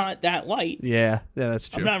is not that light. yeah, that's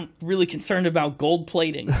true. I'm not really concerned about gold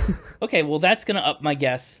plating. Okay, well, that's going to up my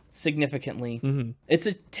guess significantly. Mm-hmm. It's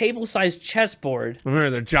a table-sized chessboard. Remember,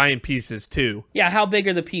 they're giant pieces too. Yeah, how big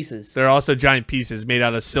are the pieces? They're also giant pieces made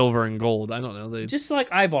out of silver and gold. I don't know. Just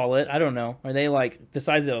like eyeball it. I don't know. Are they like the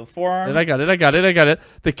size of a forearm? I got it.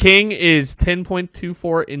 The king is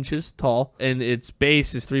 10.24 inches tall, and its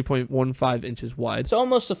base is 3.15 inches wide. So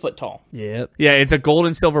almost a foot tall. Yeah, it's a gold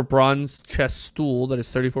and silver bronze chess stool that is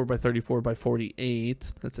 34 by 34 by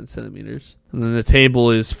 48. That's in centimeters. And then the table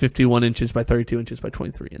is 51 inches by 32 inches by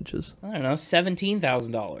 23 inches. I don't know,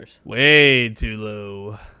 $17,000. Way too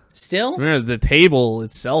low. Still? Remember, the table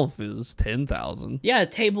itself is $10,000. Yeah,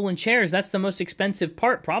 table and chairs. That's the most expensive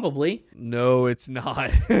part, probably. No, it's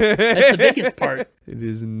not. That's the biggest part. It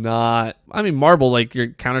is not. I mean, marble, like your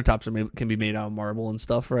countertops can be made out of marble and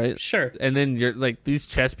stuff, right? Sure. And then you're like these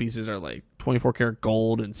chess pieces are like 24 karat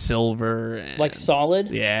gold and silver. And, Like solid?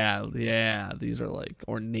 Yeah. These are like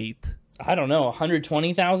ornate. I don't know,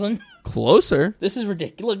 120,000? Closer. This is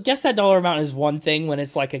ridiculous. Guess that dollar amount is one thing when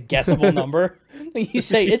it's like a guessable number. When you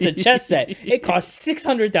say it's a chess set, it costs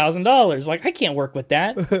 $600,000. Like, I can't work with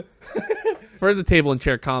that. For the table and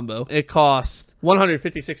chair combo, it costs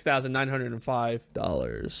 $156,905.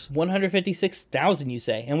 $156,000, you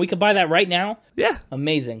say, and we could buy that right now. Yeah,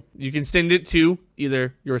 Amazing. you can send it to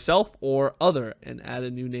either yourself or other, and add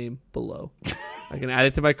a new name below. I can add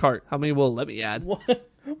it to my cart. How many will it let me add?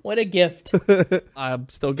 What a gift. I'm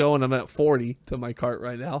still going. I'm at 40 to my cart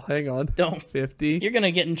right now. Hang on. Don't. 50. You're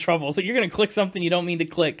gonna get in trouble. So you're gonna click something you don't mean to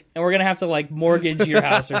click, and we're gonna have to like mortgage your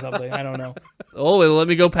house or something. I don't know. Oh, it'll let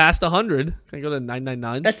me go past 100. Can I go to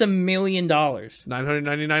 999? That's $1 million.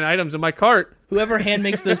 999 items in my cart. Whoever hand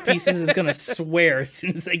makes those pieces is gonna swear as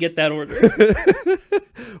soon as they get that order.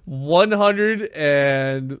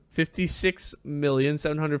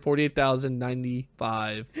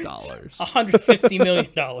 $156,748,095. $150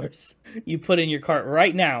 million you put in your cart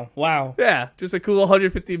right now. Wow. Yeah, just a cool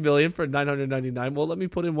 $150 million for $999. Well, let me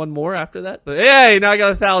put in one more after that. But, hey, now I got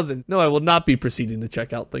 1,000. No, I will not be proceeding to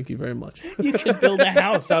checkout. Thank you very much. You could build a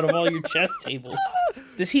house out of all your chess tables.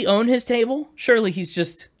 Does he own his table? Surely he's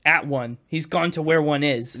just at one. He's gone to where one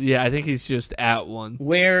is. Yeah, I think he's just at one.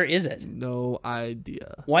 Where is it? No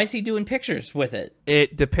idea. Why is he doing pictures with it?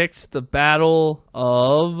 It depicts the battle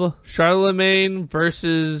of Charlemagne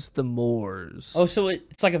versus the Moors. Oh, so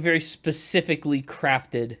it's like a very specifically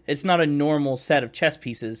crafted. It's not a normal set of chess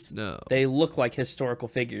pieces. No. They look like historical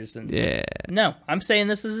figures. And Yeah. no, I'm saying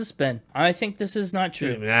this is a spin. I think this is not You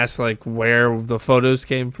true. even ask like where the photos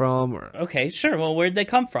came from or Okay, sure. Well, where'd they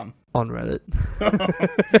come from? on Reddit.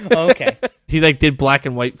 Okay. He like did black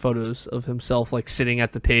and white photos of himself like sitting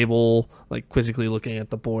at the table, like quizzically looking at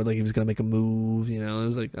the board like he was gonna make a move, you know. It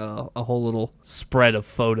was like a whole little spread of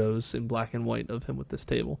photos in black and white of him with this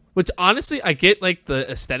table. Which honestly I get like the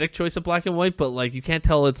aesthetic choice of black and white, but like you can't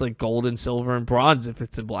tell it's like gold and silver and bronze if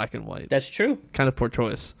it's in black and white. That's true. Kind of poor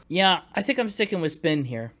choice. Yeah, I think I'm sticking with spin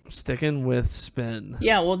here. Sticking with spin.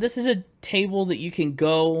 Yeah, well, this is a table that you can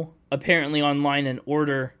go apparently online and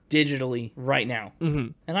order digitally right now. Mm-hmm.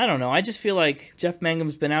 And I don't know. I just feel like Jeff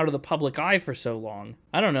Mangum's been out of the public eye for so long.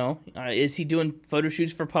 I don't know. Is he doing photo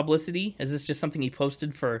shoots for publicity? Is this just something he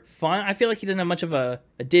posted for fun? I feel like he doesn't have much of a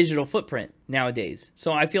digital footprint nowadays.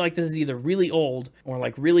 So I feel like this is either really old or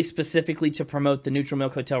like really specifically to promote the Neutral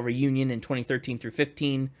Milk Hotel reunion in 2013 through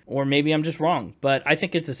 15, or maybe I'm just wrong, but I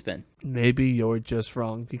think it's a spin. Maybe you're just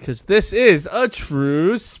wrong because this is a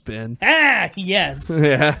true spin. Ah, yes.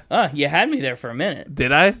 Yeah. You had me there for a minute.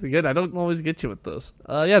 Did I? Good. I don't always get you with those.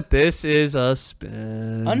 Yeah, this is a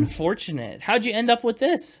spin. Unfortunate. How'd you end up with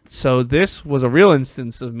this? So this was a real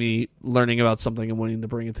instance of me learning about something and wanting to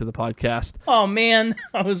bring it to the podcast. Oh, man.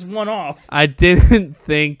 I was one off. I didn't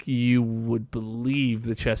think you would believe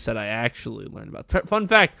the chess set I actually learned about. Fun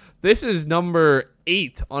fact, this is number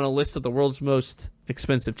 8 on a list of the world's most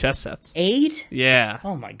expensive chess sets. 8? Yeah.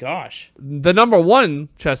 Oh my gosh. The number 1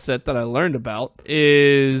 chess set that I learned about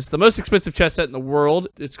is the most expensive chess set in the world.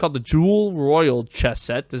 It's called the Jewel Royal chess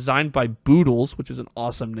set, designed by Boodles, which is an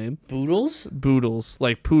awesome name. Boodles? Boodles,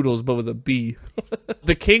 like poodles, but with a B.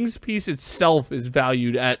 The King's piece itself is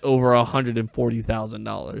valued at over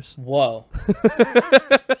 $140,000. Whoa.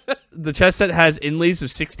 The chess set has inlays of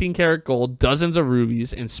 16 karat gold, dozens of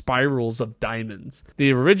rubies, and spirals of diamonds.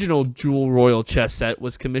 The original Jewel Royal chess set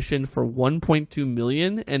was commissioned for $1.2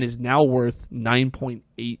 million and is now worth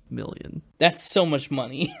 $9.8 million. That's so much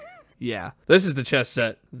money. Yeah, this is the chess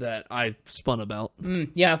set that I spun about.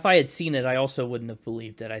 Yeah, if I had seen it, I also wouldn't have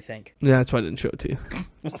believed it, I think. Yeah, that's why I didn't show it to you.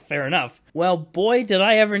 Well, fair enough. Well, boy, did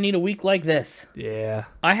I ever need a week like this. Yeah.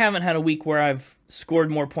 I haven't had a week where I've scored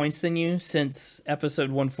more points than you since episode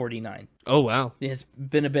 149. Oh, wow. It's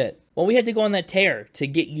been a bit. Well, we had to go on that tear to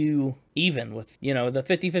get you even with, the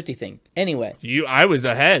 50-50 thing. Anyway. I was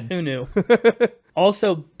ahead. Who knew?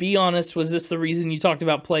 Also, be honest, was this the reason you talked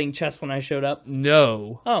about playing chess when I showed up?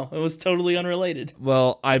 No. Oh, it was totally unrelated.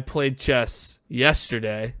 Well, I played chess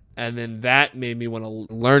yesterday, and then that made me want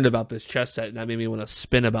to learn about this chess set, and that made me want to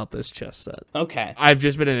spin about this chess set. Okay. I've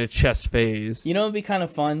just been in a chess phase. You know, it'd be kind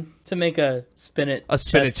of fun to make a spin it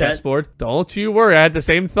chessboard. Don't you worry, I had the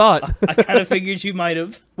same thought. I kind of figured you might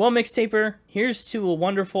have. Well, Mixtaper, here's to a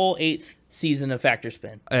wonderful 8th season of Factor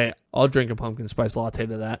Spin. Hey, I'll drink a pumpkin spice latte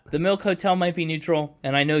to that. The Milk Hotel might be neutral,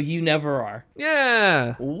 and I know you never are.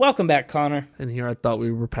 Yeah. Welcome back, Connor. And here I thought we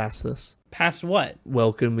were past this. Past what?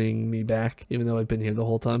 Welcoming me back, even though I've been here the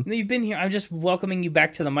whole time. No, you've been here. I'm just welcoming you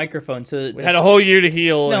back to the microphone. So we had a whole year to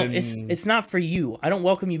heal. No, it's not for you. I don't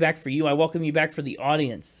welcome you back for you. I welcome you back for the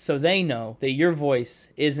audience, so they know that your voice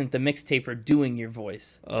isn't the Mixtaper doing your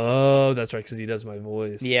voice. Oh, that's right, because he does my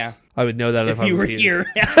voice. Yeah. I would know that if I was here.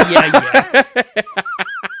 Yeah.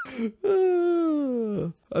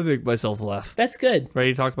 I make myself laugh. That's good.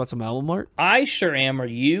 Ready to talk about some album art? I sure am. Are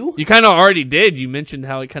you? You kind of already did. You mentioned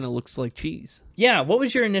how it kind of looks like cheese. Yeah. What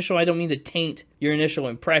was your initial? I don't mean to taint your initial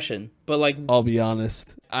impression, but like, I'll be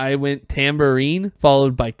honest. I went tambourine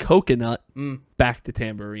followed by coconut. Back to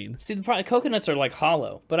tambourine. See, the coconuts are like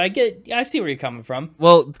hollow, but I see where you're coming from.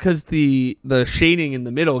 Well, because the shading in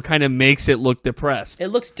the middle kind of makes it look depressed. It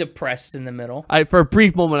looks depressed in the middle. For a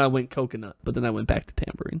brief moment, I went coconut, but then I went back to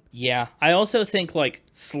tambourine. Yeah, I also think like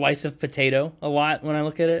slice of potato a lot when I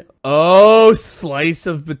look at it. Oh, slice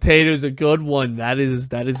of potato is a good one. That is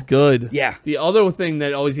good. Yeah. The other thing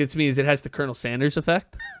that always gets me is it has the Colonel Sanders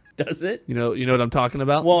effect. Does it? You know what I'm talking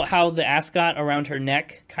about? Well, how the ascot around her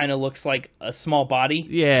neck kind of looks like a small body.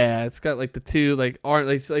 Yeah, it's got like the two like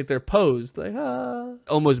they're posed like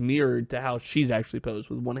almost mirrored to how she's actually posed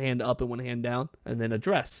with one hand up and one hand down, and then a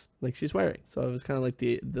dress like she's wearing. So it was kind of like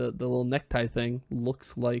the little necktie thing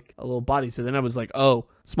looks like a little body. So then I was like, oh,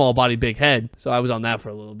 small body, big head. So I was on that for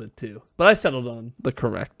a little bit too. But I settled on the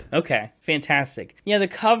correct. Okay, fantastic. Yeah, the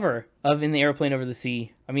cover of In the Aeroplane Over the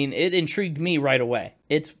Sea, I mean, it intrigued me right away.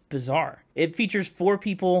 It's bizarre. It features 4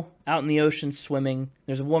 people out in the ocean swimming.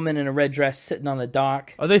 There's a woman in a red dress sitting on the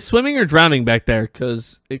dock. Are they swimming or drowning back there?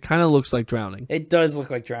 Because it kind of looks like drowning. It does look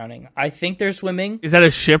like drowning. I think they're swimming. Is that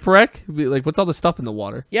a shipwreck? Like, what's all the stuff in the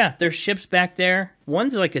water? Yeah, there's ships back there.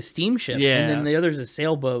 One's like a steamship, and then the other's a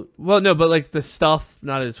sailboat. Well, no, but like the stuff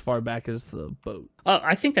not as far back as the boat.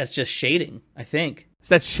 I think that's just shading, I think. Is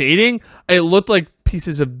that shading? It looked like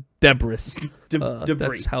pieces of debris. Debris.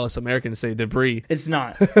 That's how us Americans say debris. It's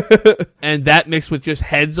not. And that mixed with just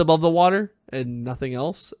heads above the water and nothing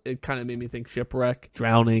else, it kind of made me think shipwreck,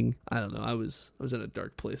 drowning. I don't know. I was in a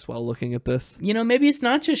dark place while looking at this. You know, maybe it's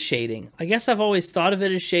not just shading. I guess I've always thought of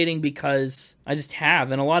it as shading because I just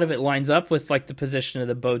have, and a lot of it lines up with like the position of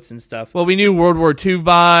the boats and stuff. Well, we knew World War II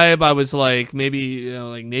vibe. I was like, maybe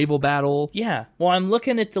like naval battle. Yeah. Well, I'm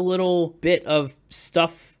looking at the little bit of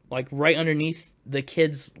stuff like right underneath the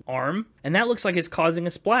kid's arm, and that looks like it's causing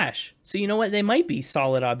a splash. So you know what? They might be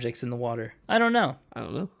solid objects in the water. I don't know.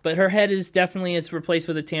 But her head is definitely replaced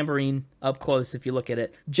with a tambourine up close if you look at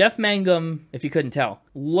it. Jeff Mangum, if you couldn't tell,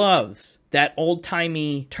 loves that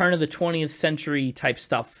old-timey turn of the 20th century type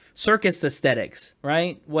stuff. Circus aesthetics,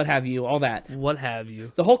 right? What have you, all that. What have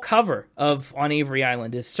you. The whole cover of On Avery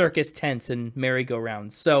Island is circus tents and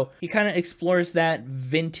merry-go-rounds. So he kind of explores that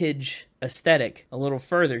vintage aesthetic a little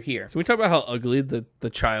further here. Can we talk about how ugly the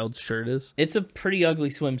child's shirt is? It's a pretty ugly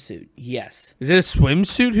swimsuit, yes. Is it a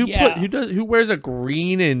swimsuit? Who wears a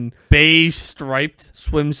green and beige striped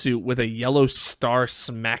swimsuit with a yellow star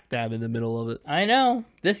smack dab in the middle of it? I know.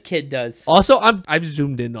 This kid does. Also, I've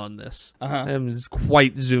zoomed in on this. I'm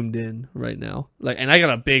quite zoomed in right now. And I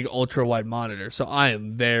got a big ultra wide monitor, so I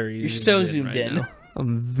am very. You're so zoomed in.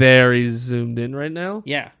 I'm very zoomed in right now.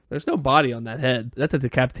 Yeah. There's no body on that head. That's a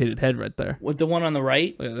decapitated head right there. With the one on the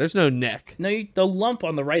right? There's no neck. No, the lump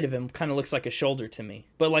on the right of him kind of looks like a shoulder to me,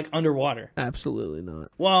 but like underwater. Absolutely not.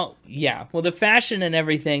 Well, yeah. Well, the fashion and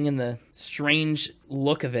everything and the strange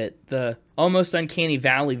look of it, the almost uncanny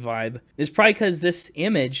valley vibe, is probably because this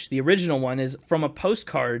image, the original one, is from a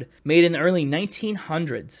postcard made in the early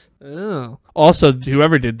 1900s. Oh. Also,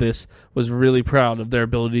 whoever did this was really proud of their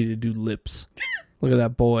ability to do lips. Look at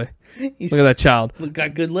that boy. Look at that child.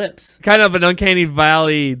 Got good lips. Kind of an uncanny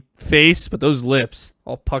valley face, but those lips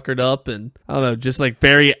all puckered up and, I don't know, just like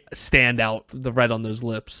very stand out, the red on those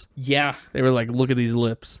lips. Yeah. They were like, look at these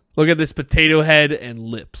lips. Look at this potato head and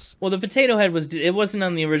lips. Well, the potato head wasn't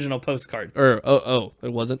on the original postcard. It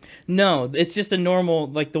wasn't? No, it's just a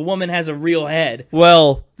normal, like the woman has a real head.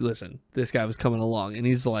 Well, listen, this guy was coming along and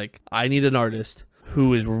he's like, I need an artist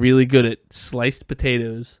who is really good at sliced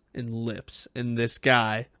potatoes and lips. And this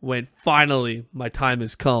guy went, finally, my time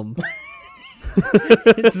has come.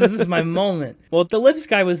 This is my moment. Well, the lips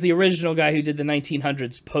guy was the original guy who did the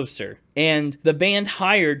 1900s poster. And the band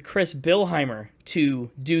hired Chris Bilheimer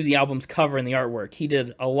to do the album's cover and the artwork. He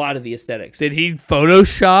did a lot of the aesthetics. Did he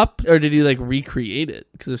Photoshop or did he like recreate it?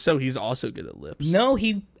 Because if so, he's also good at lips. No,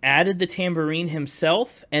 he added the tambourine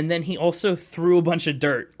himself, and then he also threw a bunch of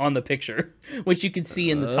dirt on the picture, which you can see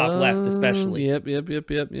in the top left especially.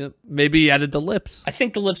 Yep. Maybe he added the lips. I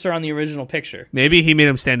think the lips are on the original picture. Maybe he made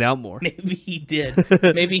him stand out more. Maybe he did.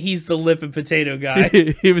 Maybe he's the lip and potato guy.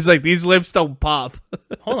 He was like, these lips don't pop.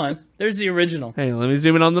 Hold on. There's the original. Hey, let me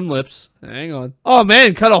zoom in on them lips. Hang on. Oh,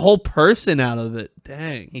 man, cut a whole person out of it.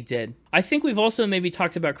 Dang. He did. I think we've also maybe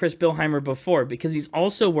talked about Chris Bilheimer before because he's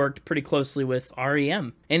also worked pretty closely with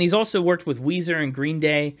REM. And he's also worked with Weezer and Green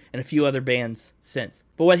Day and a few other bands since.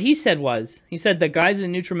 But what he said the guys in a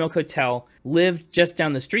Neutral Milk Hotel lived just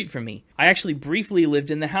down the street from me. I actually briefly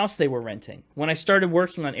lived in the house they were renting. When I started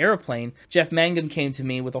working on Aeroplane, Jeff Mangum came to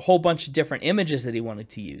me with a whole bunch of different images that he wanted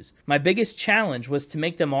to use. My biggest challenge was to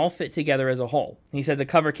make them all fit together as a whole. He said the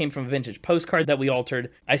cover came from a vintage postcard that we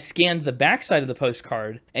altered. I scanned the backside of the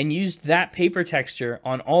postcard and used that paper texture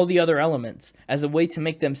on all the other elements as a way to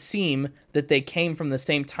make them seem that they came from the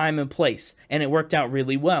same time and place, and it worked out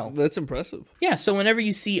really well. That's impressive. Yeah, so whenever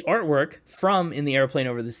you see artwork from In the Airplane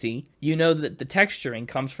Over the Sea, you know that the texturing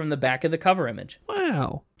comes from the back of the cover image.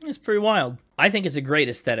 Wow. It's pretty wild. I think it's a great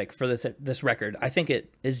aesthetic for this record. I think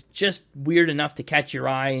it is just weird enough to catch your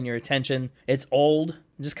eye and your attention. It's old.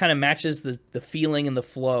 It just kind of matches the feeling and the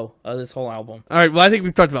flow of this whole album. All right, well, I think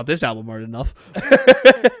we've talked about this album hard enough.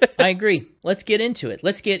 I agree. Let's get into it.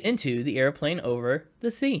 Let's get into The Airplane Over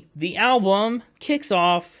the Sea. The album kicks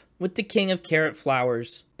off with The King of Carrot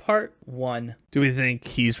Flowers, Part 1. Do we think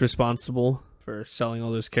he's responsible for selling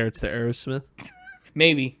all those carrots to Aerosmith?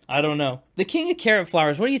 Maybe. I don't know. The King of Carrot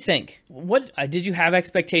Flowers, what do you think? What did you have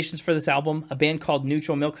expectations for this album? A band called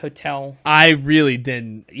Neutral Milk Hotel? I really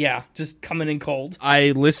didn't. Yeah, just coming in cold.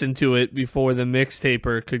 I listened to it before the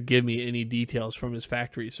Mixtaper could give me any details from his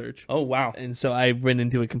fact research. Oh, wow. And so I went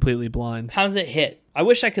into it completely blind. How's it hit? I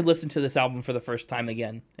wish I could listen to this album for the first time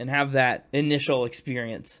again and have that initial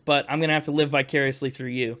experience, but I'm going to have to live vicariously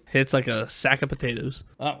through you. Hits like a sack of potatoes.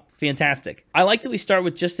 Oh, fantastic. I like that we start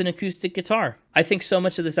with just an acoustic guitar. I think so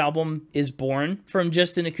much of this album is born from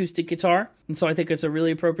just an acoustic guitar, and so I think it's a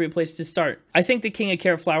really appropriate place to start. I think The King of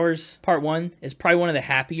Carrot Flowers Part 1 is probably one of the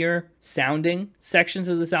happier sounding sections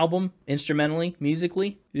of this album, instrumentally,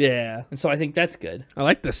 musically. Yeah. And so I think that's good. I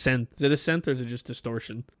like the synth. Is it a synth or is it just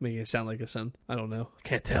distortion? Making it sound like a synth. I don't know.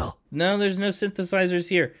 Can't tell. No, there's no synthesizers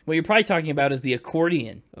here. What you're probably talking about is the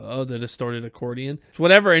accordion. Oh, the distorted accordion. It's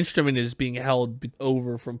whatever instrument is being held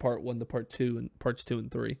over from Part 1 to Part 2 and Parts 2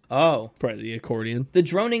 and 3. Oh. Probably the accordion. The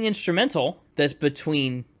droning instrumental that's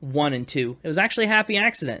between 1 and 2, it was actually a happy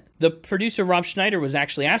accident. The producer Rob Schneider was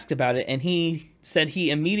actually asked about it, and he said he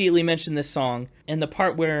immediately mentioned this song and the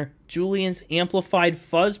part where Julian's amplified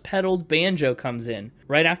fuzz-pedaled banjo comes in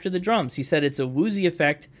right after the drums. He said it's a woozy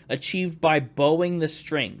effect achieved by bowing the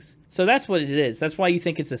strings. So that's what it is. That's why you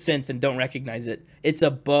think it's a synth and don't recognize it. It's a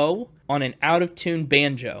bow on an out-of-tune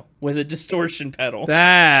banjo with a distortion pedal.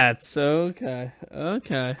 That's okay.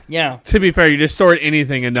 Okay. Yeah. To be fair, you distort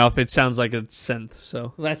anything enough, it sounds like a synth,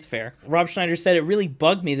 so. Well, that's fair. Rob Schneider said it really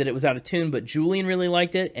bugged me that it was out of tune, but Julian really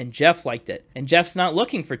liked it, and Jeff liked it. And Jeff's not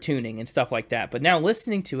looking for tuning and stuff like that, but now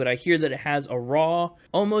listening to it, I hear that it has a raw,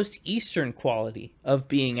 almost Eastern quality of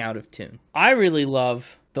being out of tune. I really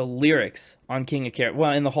love the lyrics on King of Carrot.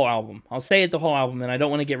 Well, in the whole album. I'll say it the whole album, and I don't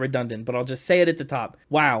want to get redundant, but I'll just say it at the top.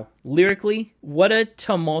 Wow. Lyrically, what a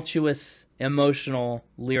tumultuous, emotional,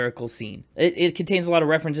 lyrical scene. It contains a lot of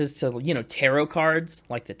references to, tarot cards,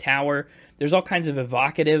 like the Tower. There's all kinds of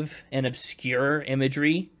evocative and obscure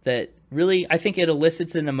imagery that really, I think it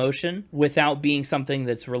elicits an emotion without being something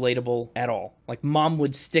that's relatable at all. Like mom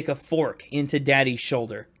would stick a fork into daddy's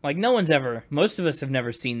shoulder. Like most of us have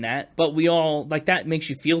never seen that, but we all, like that makes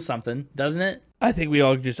you feel something, doesn't it? I think we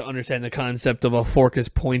all just understand the concept of a fork is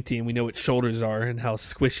pointy and we know what shoulders are and how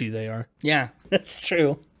squishy they are. Yeah, that's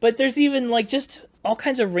true. But there's even just all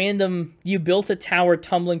kinds of random, you built a tower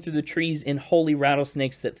tumbling through the trees in holy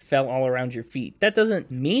rattlesnakes that fell all around your feet. That doesn't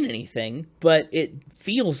mean anything, but it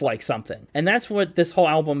feels like something. And that's what this whole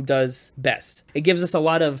album does best. It gives us a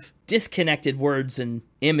lot of disconnected words and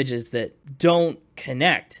images that don't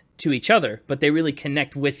connect to each other, but they really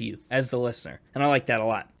connect with you as the listener. And I like that a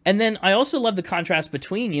lot. And then I also love the contrast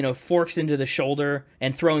between, forks into the shoulder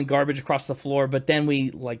and throwing garbage across the floor, but then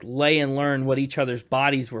we lay and learn what each other's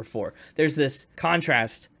bodies were for. There's this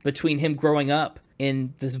contrast between him growing up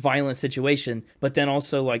in this violent situation, but then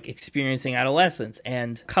also experiencing adolescence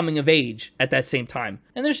and coming of age at that same time.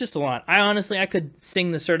 And there's just a lot. I could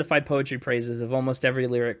sing the certified poetry praises of almost every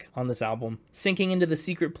lyric on this album. Sinking into the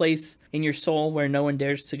secret place in your soul where no one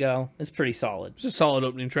dares to go. It's pretty solid. It's a solid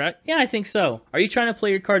opening track. Yeah, I think so. Are you trying to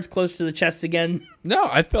play your cards close to the chest again? No,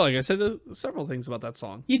 I feel like I said several things about that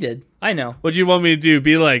song. You did. I know. What do you want me to do?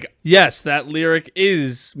 Be like, yes, that lyric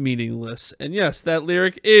is meaningless. And yes, that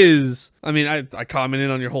lyric is... I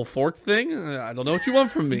commented on your whole fork thing. I don't know what you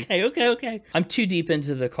want from me. Okay. I'm too deep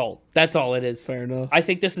into the cult. That's all it is. Fair enough. I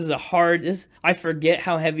think this is I forget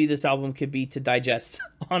how heavy this album could be to digest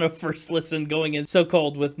on a first listen going in so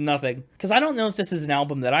cold with nothing. Because I don't know if this is an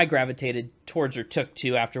album that I gravitated towards or took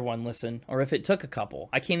to after one listen, or if it took a couple.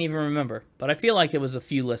 I can't even remember. But I feel like it was a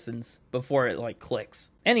few listens before it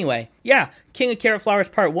clicks. Anyway, yeah, King of Carrot Flowers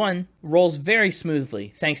Part 1 rolls very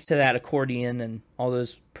smoothly, thanks to that accordion and all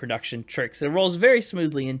those production tricks. It rolls very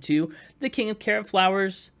smoothly into the King of Carrot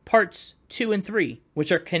Flowers Parts 2 and 3,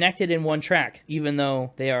 which are connected in one track, even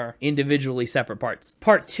though they are individually separate parts.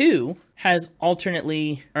 Part 2 has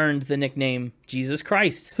alternately earned the nickname Jesus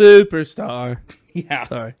Christ. Superstar. Yeah.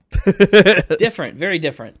 Sorry. Different, very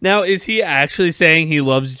different. Now, is he actually saying he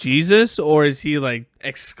loves Jesus, or is he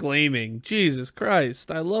exclaiming, Jesus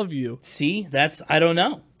Christ, I love you? See, I don't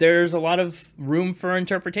know. There's a lot of room for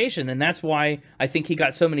interpretation, and that's why I think he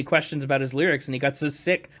got so many questions about his lyrics, and he got so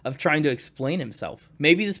sick of trying to explain himself.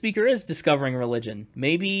 Maybe the speaker is discovering religion.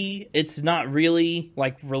 Maybe it's not really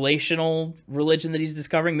relational religion that he's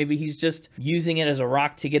discovering. Maybe he's just using it as a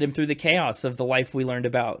rock to get him through the chaos of the life we learned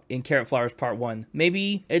about in Carrot Flowers Part 1.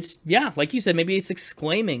 Maybe it's, like you said, maybe it's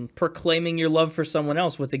proclaiming your love for someone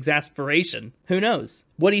else with exasperation. Who knows?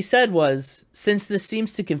 What he said was, since this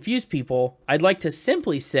seems to confuse people, I'd like to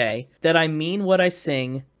simply say that I mean what I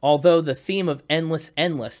sing, although the theme of endless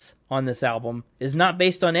on this album is not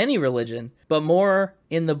based on any religion, but more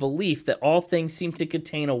in the belief that all things seem to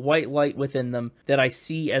contain a white light within them that I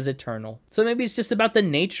see as eternal. So maybe it's just about the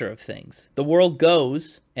nature of things. The world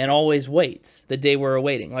goes and always waits the day we're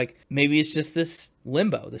awaiting. Maybe it's just this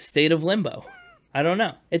limbo, the state of limbo. I don't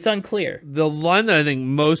know. It's unclear. The line that I think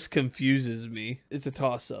most confuses me, it's a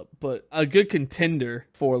toss-up, but a good contender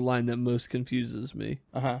for a line that most confuses me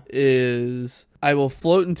is, I will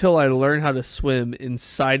float until I learn how to swim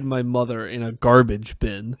inside my mother in a garbage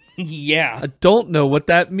bin. Yeah. I don't know what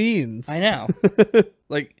that means. I know.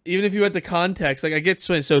 Even if you had the context, I get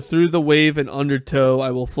swim. So through the wave and undertow,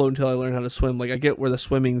 I will float until I learn how to swim. I get where the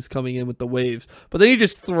swimming's coming in with the waves. But then he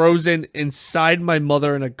just throws in inside my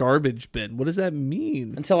mother in a garbage bin. What does that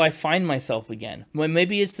mean? Until I find myself again. Well,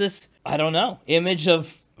 maybe it's this, I don't know, image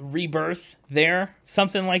of rebirth there.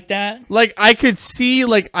 Something like that. I could see,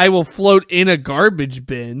 I will float in a garbage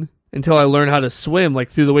bin. until I learn how to swim, like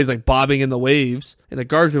through the waves, like bobbing in the waves in a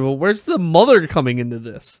garbage. Well, where's the mother coming into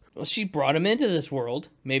this? Well, she brought him into this world.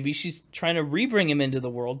 Maybe she's trying to rebring him into the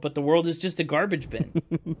world, but the world is just a garbage bin.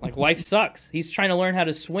 Like, life sucks. He's trying to learn how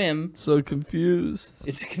to swim. So confused.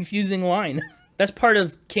 It's a confusing line. That's part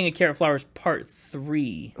of King of Carrot Flowers Part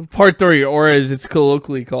 3. Part 3, or as it's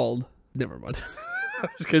colloquially called. Never mind. I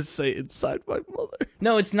was going to say Inside My Mother.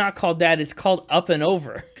 No, it's not called that. It's called Up and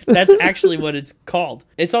Over. That's actually what it's called.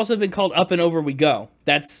 It's also been called Up and Over We Go.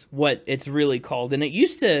 That's what it's really called. And it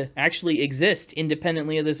used to actually exist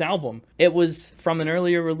independently of this album. It was from an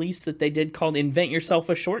earlier release that they did called Invent Yourself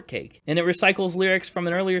a Shortcake. And it recycles lyrics from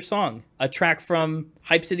an earlier song, a track from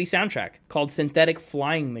Hype City soundtrack called Synthetic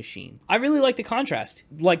Flying Machine. I really like the contrast.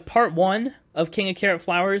 Like, part 1 of King of Carrot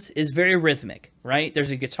Flowers is very rhythmic, right? There's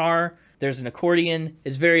a guitar, there's an accordion.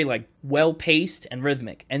 It's very, like, well-paced and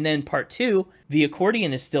rhythmic. And then part 2, the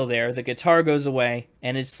accordion is still there, the guitar goes away,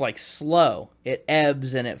 and it's, like, slow. It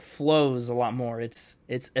ebbs and it flows a lot more. It's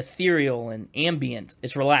ethereal and ambient.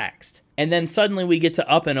 It's relaxed. And then suddenly we get to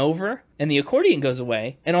Up and Over, and the accordion goes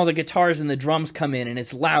away, and all the guitars and the drums come in, and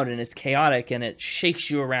it's loud and it's chaotic, and it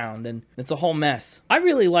shakes you around, and it's a whole mess. I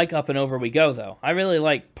really like Up and Over We Go, though. I really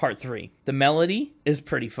like part 3. The melody is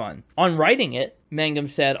pretty fun. On writing it, Mangum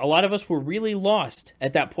said, a lot of us were really lost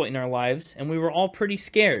at that point in our lives, and we were all pretty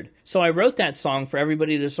scared. So I wrote that song for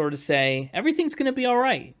everybody to sort of say, everything's going to be all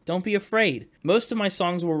right. Don't be afraid. Most of my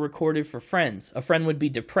songs were recorded for friends. A friend would be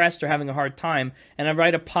depressed or having a hard time, and I'd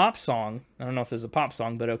write a pop song. I don't know if there's a pop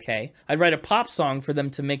song, but okay. I'd write a pop song for them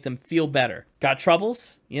to make them feel better. Got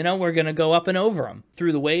troubles? You know, we're going to go up and over them.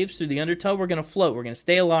 Through the waves, through the undertow, we're going to float. We're going to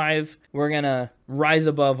stay alive. We're going to rise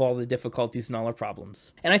above all the difficulties and all our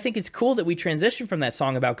problems. And I think it's cool that we transition from that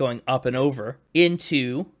song about going up and over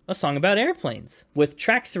into a song about airplanes with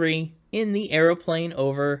track 3, In the Aeroplane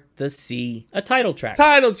Over the Sea, a title track.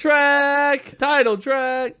 Title track! Title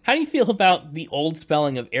track! How do you feel about the old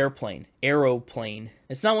spelling of airplane? Aeroplane.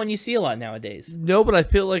 It's not one you see a lot nowadays. No, but I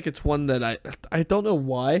feel like it's one that I don't know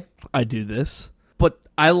why I do this, but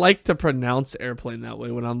I like to pronounce airplane that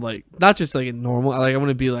way when I'm like, not just like in normal, I want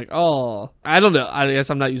to be like, oh, I don't know. I guess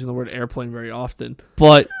I'm not using the word airplane very often,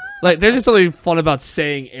 but like, there's just something fun about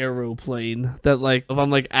saying aeroplane that, like, if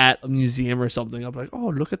I'm, like, at a museum or something, I'm like, oh,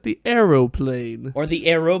 look at the aeroplane. Or the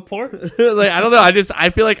aeroport. Like, I don't know. I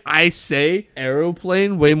feel like I say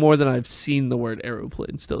aeroplane way more than I've seen the word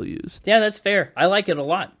aeroplane still used. Yeah, that's fair. I like it a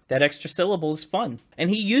lot. That extra syllable is fun.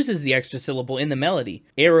 And he uses the extra syllable in the melody.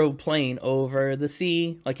 Aeroplane over the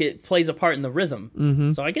sea. Like, it plays a part in the rhythm.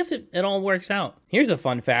 Mm-hmm. So I guess it all works out. Here's a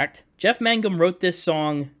fun fact. Jeff Mangum wrote this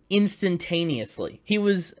song instantaneously. He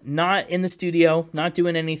was not in the studio, not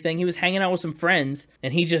doing anything. He was hanging out with some friends,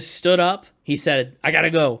 and he just stood up. He said, I gotta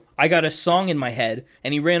go. I got a song in my head.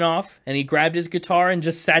 And he ran off, and he grabbed his guitar and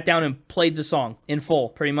just sat down and played the song in full,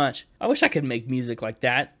 pretty much. I wish I could make music like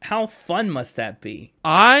that. How fun must that be?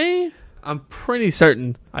 I'm pretty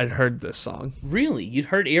certain I'd heard this song. Really? You'd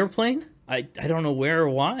heard Airplane? I don't know where or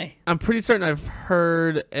why. I'm pretty certain I've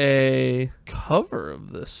heard a cover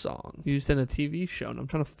of this song used in a TV show, and I'm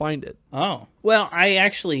trying to find it. Oh. Well, I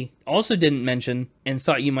actually also didn't mention and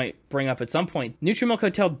thought you might bring up at some point. Nutrimilk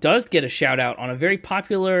Hotel does get a shout out on a very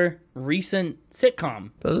popular recent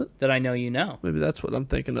sitcom. Does it? That I know you know. Maybe that's what I'm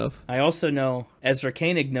thinking of. I also know Ezra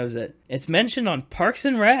Koenig knows it. It's mentioned on Parks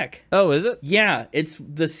and Rec. Oh, is it? Yeah, it's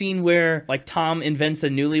the scene where, like, Tom invents a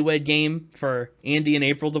newlywed game for Andy and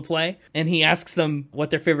April to play, and he asks them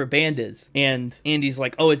what their favorite band is. And Andy's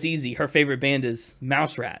like, oh, it's easy. Her favorite band is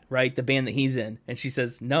Mouse Rat, right? The band that he's in. And she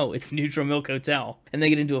says, no, it's Nutrimilk Hotel. And they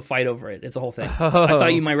get into a fight over it. It's a whole thing. I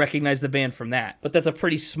thought you might recognize the band from that, but that's a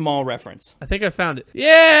pretty small reference. I think I found it.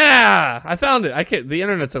 Yeah, I found it. The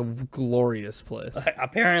internet's a glorious place.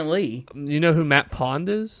 Apparently. You know who Matt Pond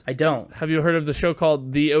is? I don't. Have you heard of the show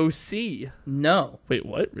called The O.C.? No. Wait,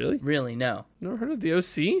 what? Really? Really, no. Never heard of The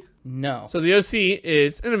O.C.? No. So The O.C.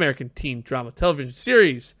 is an American teen drama television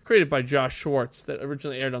series created by Josh Schwartz that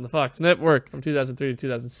originally aired on the Fox network from 2003 to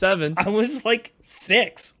 2007. I was like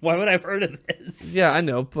 6. Why would I have heard of this? Yeah, I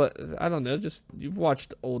know, but I don't know. Just, you've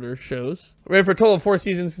watched older shows. Ran for a total of 4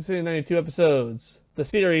 seasons, consisting of 92 episodes. The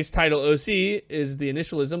series title OC is the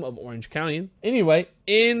initialism of Orange County. Anyway,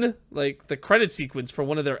 in like the credit sequence for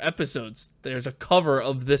one of their episodes, there's a cover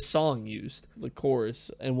of this song used, the chorus,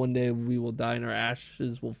 and one day we will die and our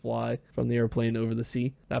ashes will fly from the airplane over the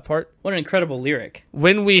sea. That part. What an incredible lyric.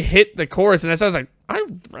 When we hit the chorus, and I was like, I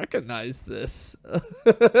recognize this.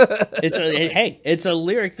 It's a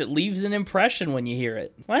lyric that leaves an impression when you hear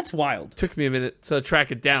it. Well, that's wild. Took me a minute to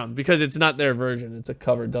track it down because it's not their version. It's a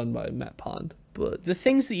cover done by Matt Pond. but the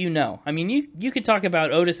things that you know. I mean, you could talk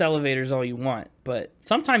about Otis elevators all you want, but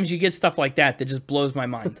sometimes you get stuff like that just blows my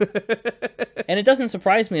mind. And it doesn't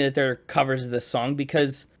surprise me that there are covers of this song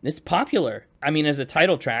because it's popular. I mean, as a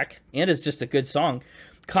title track and as just a good song.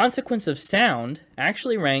 Consequence of Sound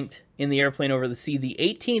actually ranked in the Airplane Over the Sea the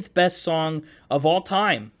 18th best song of all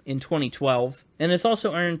time in 2012. And it's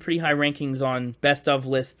also earned pretty high rankings on best of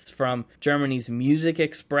lists from Germany's Music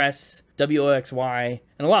Express, WWII,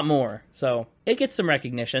 and a lot more. So it gets some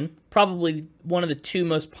recognition. Probably one of the 2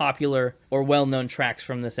 most popular or well-known tracks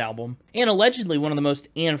from this album. And allegedly one of the most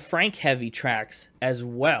Anne Frank-heavy tracks as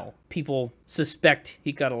well. People suspect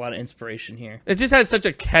he got a lot of inspiration here. It just has such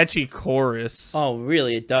a catchy chorus. Oh,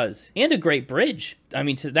 really, it does. And a great bridge. I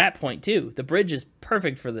mean, to that point, too. The bridge is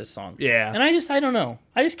perfect for this song. Yeah. And I don't know.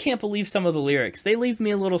 I just can't believe some of the lyrics. They leave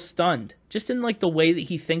me a little stunned. Just in, like, the way that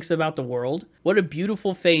he thinks about the world. What a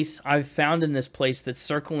beautiful face I've found in this place that's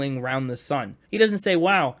circling around the sun. He doesn't say,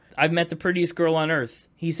 wow, I've met the prettiest girl on earth.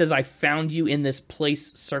 He says, I found you in this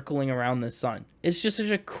place circling around the sun. It's just such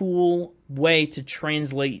a cool way to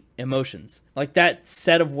translate emotions. Like, that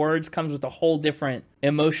set of words comes with a whole different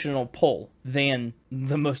emotional pull than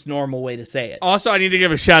the most normal way to say it. Also, I need to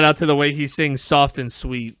give a shout out to the way he sings Soft and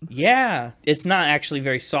Sweet. Yeah, it's not actually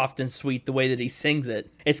very soft and sweet the way that he sings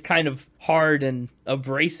it. It's kind of hard and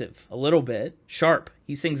abrasive, a little bit. Sharp.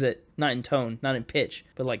 He sings it not in tone, not in pitch,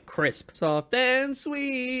 but like crisp. Soft and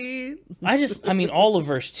sweet. I mean, all of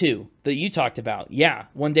verse 2 that you talked about. Yeah,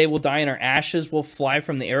 one day we'll die and our ashes will fly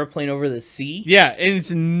from the airplane over the sea. Yeah, and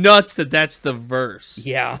it's nuts that that's the verse.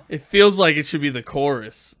 Yeah. It feels like it should be the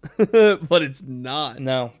chorus, but it's not.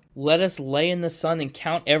 No. Let us lay in the sun and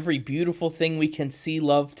count every beautiful thing we can see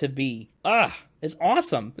love to be. It's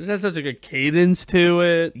awesome. It has such a good cadence to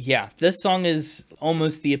it. Yeah, this song is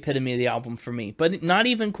almost the epitome of the album for me, but not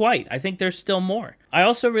even quite. I think there's still more. I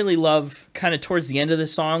also really love kind of towards the end of the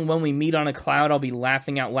song, when we meet on a cloud, I'll be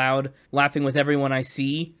laughing out loud, laughing with everyone I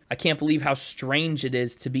see. I can't believe how strange it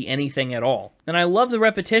is to be anything at all. And I love the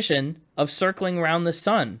repetition of circling around the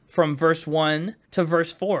sun from verse 1 to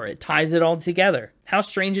verse 4. It ties it all together. How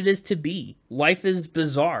strange it is to be. Life is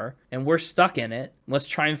bizarre, and we're stuck in it. Let's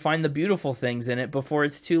try and find the beautiful things in it before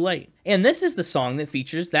it's too late. And this is the song that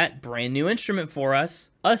features that brand new instrument for us,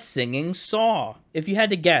 a singing saw. If you had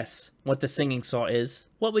to guess what the singing saw is,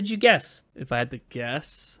 what would you guess? If I had to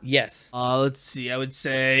guess? Yes. Let's see. I would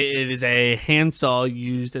say it is a handsaw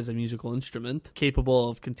used as a musical instrument, capable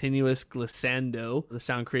of continuous glissando. The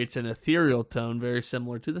sound creates an ethereal tone very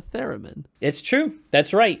similar to the theremin. It's true.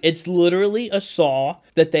 That's right. It's literally a saw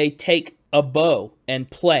that they take a bow and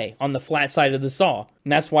play on the flat side of the saw.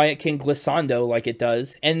 And that's why it can glissando like it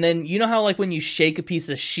does. And then, you know how like when you shake a piece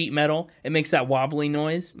of sheet metal, it makes that wobbly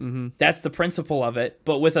noise? Mm-hmm. That's the principle of it,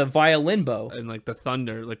 but with a violin bow. And like the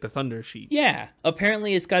thunder sheet. Yeah.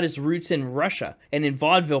 Apparently it's got its roots in Russia and in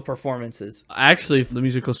vaudeville performances. Actually, the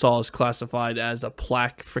musical saw is classified as a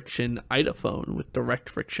plaque friction idophone with direct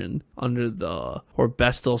friction under the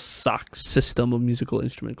Horbestel Sachs system of musical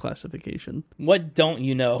instrument classification. What don't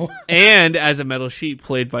you know? And as a metal sheet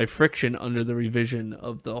played by friction under the revision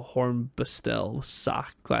of the Hornbostel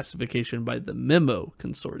Sachs classification by the Memo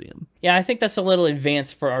Consortium. Yeah, I think that's a little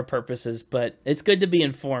advanced for our purposes, but it's good to be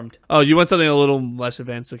informed. Oh, you want something a little less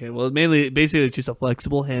advanced? Okay, well, basically, it's just a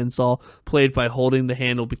flexible handsaw played by holding the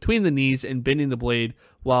handle between the knees and bending the blade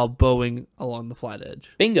while bowing along the flat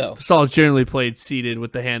edge. Bingo. The saw is generally played seated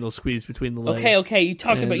with the handle squeezed between the legs. Okay, you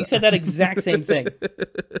said that exact same thing.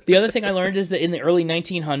 The other thing I learned is that in the early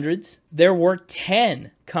 1900s, there were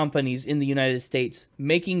 10 companies in the United States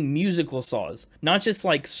making musical saws. Not just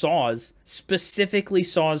like saws, specifically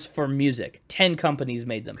saws for music. 10 companies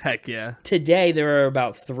made them. Heck yeah. Today, there are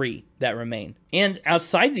about 3 that remain. And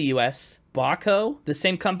outside the U.S., Baco, the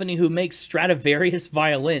same company who makes Stradivarius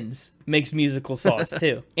violins, makes musical saws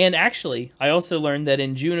too. And actually, I also learned that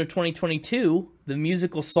in June of 2022, the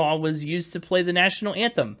musical saw was used to play the national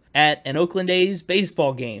anthem at an Oakland A's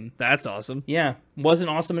baseball game. That's awesome. Yeah, wasn't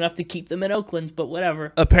awesome enough to keep them in Oakland, but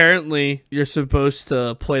whatever. Apparently, you're supposed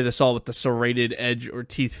to play the saw with the serrated edge or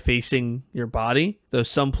teeth facing your body, though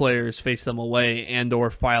some players face them away and or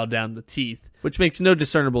file down the teeth, which makes no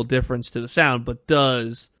discernible difference to the sound, but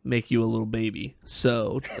does make you a little baby.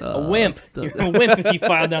 So a wimp. You're a wimp if you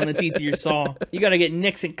file down the teeth of your saw. You got to get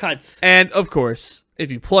nicks and cuts. And of course,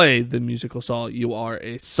 if you play the musical saw, you are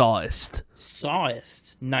a sawist.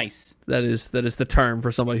 Sawist. Nice. That is the term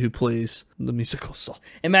for somebody who plays the musical saw.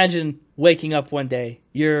 Imagine waking up one day.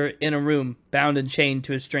 You're in a room, bound and chained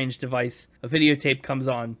to a strange device. A videotape comes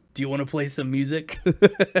on. Do you want to play some music?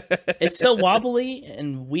 It's so wobbly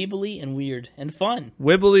and weebly and weird and fun.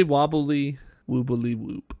 Wibbly wobbly, woobly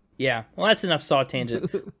whoop. Yeah, well, that's enough Saw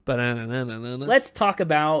tangent. Ba-na-na-na-na-na. Let's talk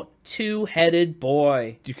about Two-Headed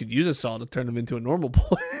Boy. You could use a saw to turn him into a normal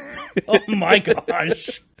boy. Oh my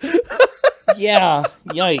gosh. Yeah,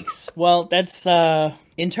 yikes. Well, that's,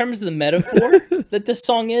 in terms of the metaphor that this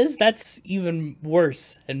song is, that's even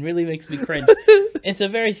worse and really makes me cringe. It's a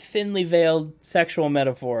very thinly veiled sexual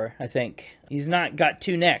metaphor, I think. He's not got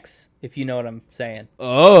two necks, if you know what I'm saying.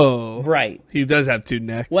 Oh. Right. He does have two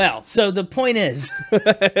necks. Well, so the point is,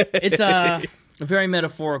 it's a very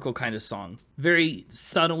metaphorical kind of song. Very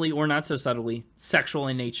subtly, or not so subtly, sexual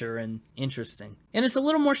in nature and interesting. And it's a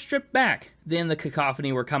little more stripped back than the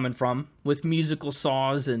cacophony we're coming from, with musical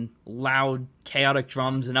saws and loud, chaotic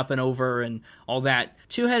drums and up and over and all that.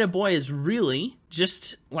 Two-Headed Boy is really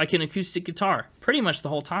just like an acoustic guitar, pretty much the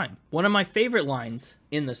whole time. One of my favorite lines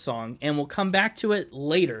in the song, and we'll come back to it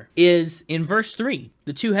later, is in verse 3.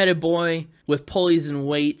 The two-headed boy with pulleys and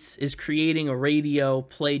weights is creating a radio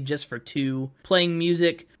played just for two, playing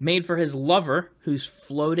music made for his lover, who's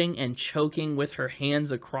floating and choking with her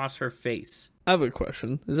hands across her face. I have a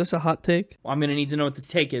question. Is this a hot take? Well, I'm going to need to know what the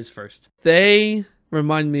take is first. They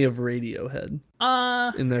remind me of Radiohead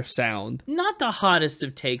Uh, in their sound. not the hottest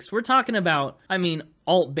of takes. We're talking about, I mean,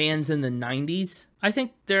 alt bands in the 90s. I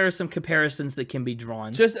think there are some comparisons that can be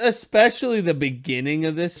drawn. Just especially the beginning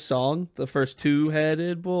of this song, the first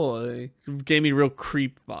two-headed boy, gave me real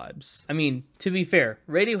creep vibes. I mean, to be fair,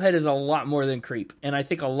 Radiohead is a lot more than creep, and I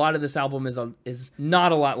think a lot of this album is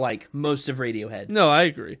not a lot like most of Radiohead. No, I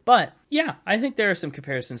agree. But yeah, I think there are some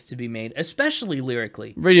comparisons to be made, especially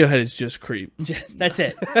lyrically. Radiohead is just creep. That's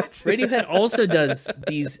it. Radiohead also does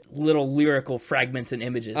these little lyrical fragments and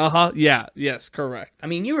images. Uh-huh, yeah, yes, correct. I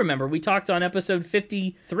mean, you remember, we talked on episode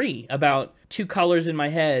 53 about two colors in my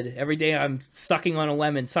head. Every day I'm sucking on a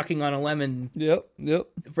lemon. Yep.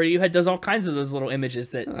 Radiohead does all kinds of those little images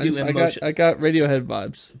that do emotion. I got Radiohead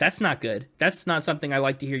vibes. That's not good. That's not something I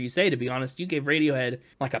like to hear you say, to be honest. You gave Radiohead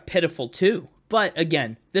like a pitiful 2. But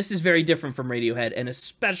again, this is very different from Radiohead, and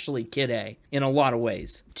especially Kid A, in a lot of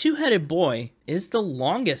ways. Two-Headed Boy is the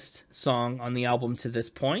longest song on the album to this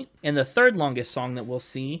point, and the third longest song that we'll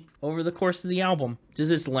see over the course of the album. Does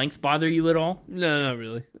this length bother you at all? No, not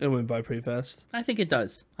really. It went by pretty fast. I think it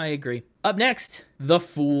does. I agree. Up next, The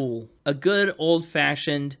Fool. A good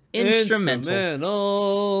old-fashioned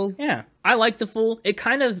instrumental. Yeah, I like The Fool. It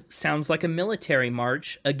kind of sounds like a military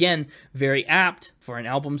march. Again, very apt for an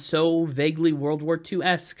album so vaguely World War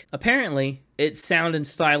II-esque. Apparently, its sound and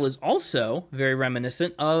style is also very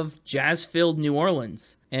reminiscent of jazz-filled New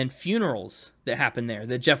Orleans and funerals that happened there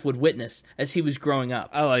that Jeff would witness as he was growing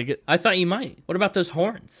up. I like it. I thought you might. What about those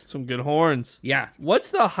horns? Some good horns. Yeah. What's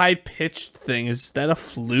the high-pitched thing? Is that a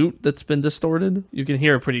flute that's been distorted? You can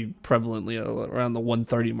hear it pretty prevalently around the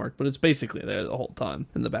 130 mark, but it's basically there the whole time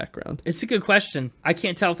in the background. It's a good question. I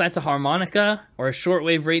can't tell if that's a harmonica or a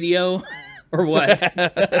shortwave radio or what.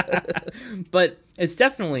 But it's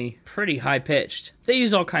definitely pretty high-pitched. They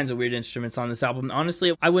use all kinds of weird instruments on this album.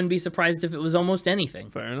 Honestly, I wouldn't be surprised if it was almost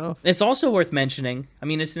anything. Fair enough. It's also worth mentioning, I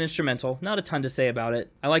mean, it's an instrumental, not a ton to say about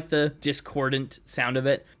it. I like the discordant sound of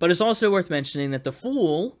it, but it's also worth mentioning that the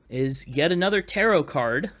Fool is yet another tarot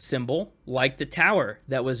card symbol, like the tower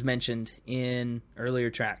that was mentioned in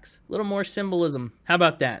earlier tracks. A little more symbolism. How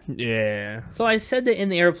about that? Yeah. So I said that In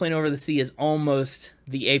the Aeroplane Over the Sea is almost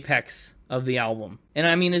the apex of the album. And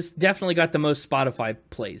I mean, it's definitely got the most Spotify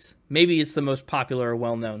plays. Maybe it's the most popular or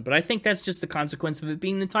well-known, but I think that's just the consequence of it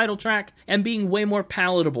being the title track and being way more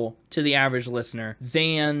palatable to the average listener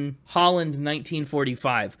than Holland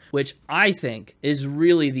 1945, which I think is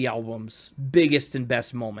really the album's biggest and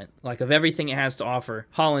best moment. Like, of everything it has to offer,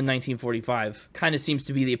 Holland 1945 kind of seems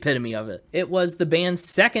to be the epitome of it. It was the band's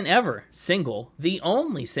second ever single, the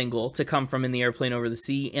only single to come from In the Airplane Over the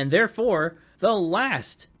Sea, and therefore the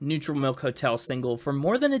last Neutral Milk Hotel single for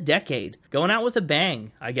more than a decade. Going out with a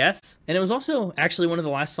bang, I guess. And it was also actually one of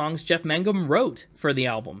the last songs Jeff Mangum wrote for the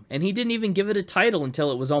album. And he didn't even give it a title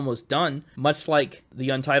until it was almost done, much like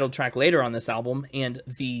the untitled track later on this album and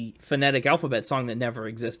the phonetic alphabet song that never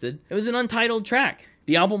existed. It was an untitled track.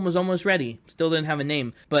 The album was almost ready, still didn't have a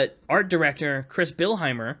name, but art director Chris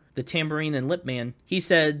Billheimer, the tambourine and lip man, he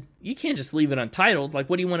said, "You can't just leave it untitled, like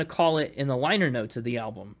what do you want to call it in the liner notes of the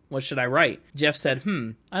album? What should I write?" Jeff said,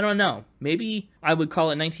 I don't know. Maybe I would call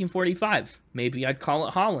it 1945. Maybe I'd call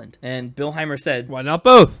it Holland. And Billheimer said, "Why not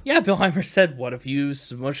both?" Yeah, Billheimer said, "What if you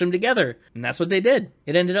smush them together?" And that's what they did.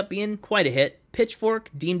 It ended up being quite a hit. Pitchfork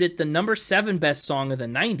deemed it the number 7 best song of the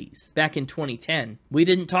 90s back in 2010. We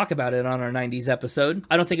didn't talk about it on our 90s episode.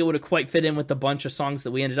 I don't think it would have quite fit in with the bunch of songs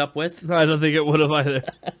that we ended up with. I don't think it would have either.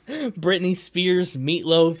 Britney Spears,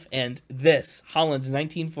 Meatloaf, and this, Holland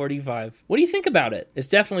 1945. What do you think about it? It's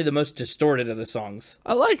definitely the most distorted of the songs.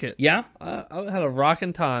 I like it. Yeah? I had a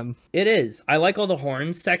rockin' time. It is. I like all the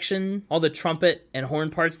horn section, all the trumpet and horn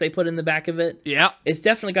parts they put in the back of it. Yeah. It's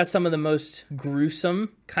definitely got some of the most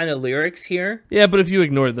gruesome kind of lyrics here. Yeah, but if you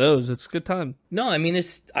ignore those, it's a good time. No, I mean,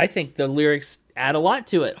 I think the lyrics add a lot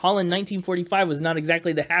to it. Holland 1945 was not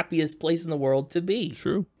exactly the happiest place in the world to be.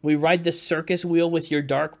 True. We ride the circus wheel with your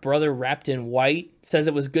dark brother wrapped in white. Says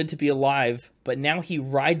it was good to be alive, but now he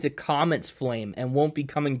rides a comet's flame and won't be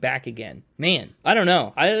coming back again. Man, I don't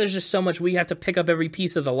know. There's just so much we have to pick up every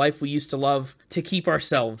piece of the life we used to love to keep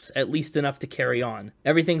ourselves at least enough to carry on.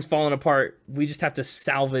 Everything's falling apart. We just have to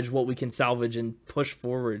salvage what we can salvage and push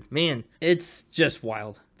forward. Man, it's just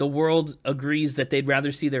wild. The world agrees that they'd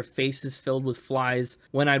rather see their faces filled with flies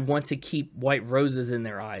when I'd want to keep white roses in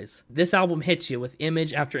their eyes. This album hits you with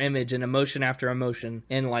image after image and emotion after emotion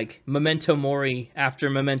and like memento mori after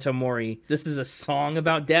memento mori. This is a song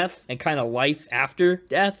about death and kind of life after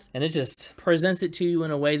death, and it just presents it to you in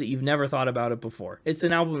a way that you've never thought about it before. It's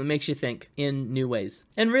an album that makes you think in new ways.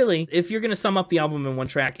 And really, if you're going to sum up the album in one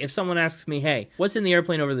track, if someone asks me, hey, what's in the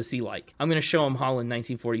Airplane Over the Sea like? I'm going to show them Holland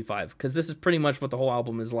 1945, because this is pretty much what the whole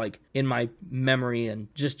album is like in my memory and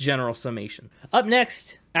just general summation. Up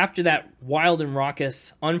next, after that wild and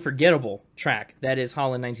raucous, unforgettable track that is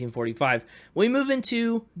Holland 1945, we move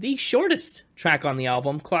into the shortest track on the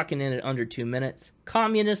album, clocking in at under 2 minutes,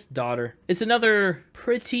 Communist Daughter. It's another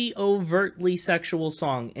pretty overtly sexual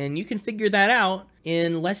song, and you can figure that out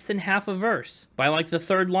in less than half a verse. By like the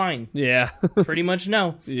third line. Yeah. Pretty much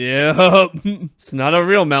no. Yeah. It's not a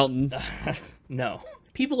real mountain. No.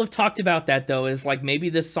 People have talked about that, though, as like maybe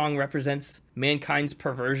this song represents mankind's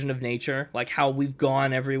perversion of nature, like how we've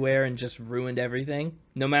gone everywhere and just ruined everything.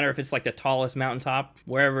 No matter if it's like the tallest mountaintop,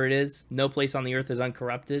 wherever it is, no place on the earth is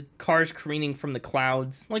uncorrupted. Cars careening from the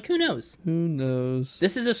clouds, like who knows? Who knows?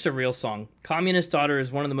 This is a surreal song. Communist Daughter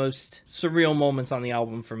is one of the most surreal moments on the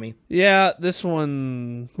album for me. Yeah, this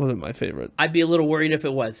one wasn't my favorite. I'd be a little worried if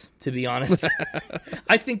it was, to be honest.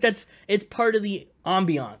 I think it's part of the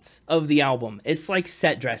ambiance of the album. It's like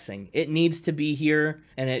set dressing. It needs to be here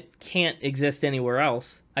and it can't exist anywhere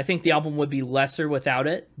else. I think the album would be lesser without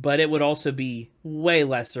it, but it would also be way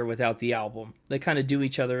lesser without the album. They kind of do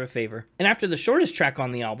each other a favor. And after the shortest track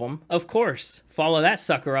on the album, of course, follow that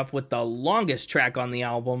sucker up with the longest track on the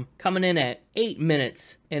album, coming in at 8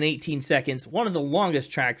 minutes and 18 seconds, one of the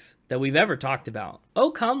longest tracks that we've ever talked about. Oh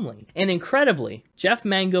Comely. And incredibly, Jeff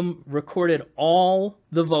Mangum recorded all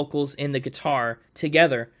the vocals and the guitar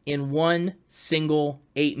together in one single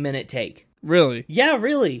 8-minute take. Really? Yeah,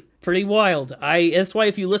 really. Pretty wild. That's why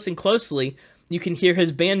if you listen closely, you can hear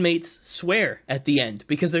his bandmates swear at the end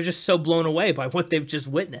because they're just so blown away by what they've just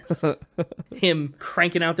witnessed. Him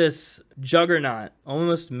cranking out this juggernaut,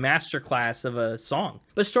 almost masterclass of a song.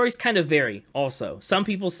 But stories kind of vary also. Some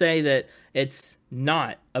people say that it's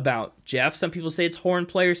not about Jeff. Some people say it's horn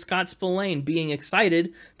player Scott Spillane being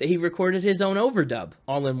excited that he recorded his own overdub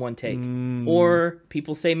all in one take. Or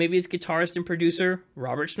people say maybe it's guitarist and producer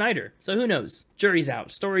Robert Schneider. So who knows? Jury's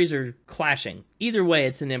out. Stories are clashing. Either way,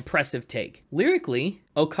 it's an impressive take. Lyrically,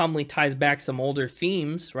 O Comely ties back some older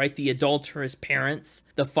themes, right? The adulterous parents,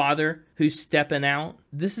 the father who's stepping out.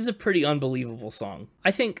 This is a pretty unbelievable song.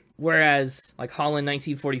 I think whereas like Holland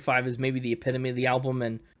 1945 is maybe the epitome of the album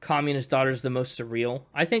and Communist Daughter is the most surreal,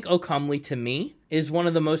 I think O Comely to me is one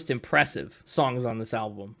of the most impressive songs on this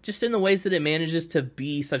album. Just in the ways that it manages to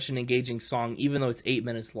be such an engaging song, even though it's 8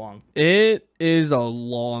 minutes long. It is a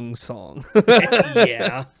long song.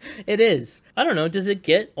 Yeah, it is. I don't know. Does it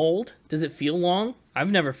get old? Does it feel long? I've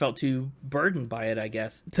never felt too burdened by it, I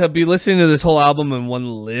guess. To be listening to this whole album in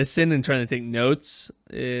one listen and trying to take notes,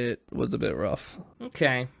 it was a bit rough.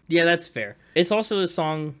 Okay. Yeah, that's fair. It's also a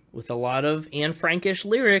song with a lot of Anne Frankish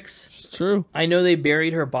lyrics. It's true. I know they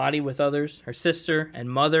buried her body with others, her sister and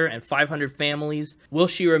mother and 500 families. Will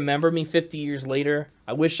she remember me 50 years later?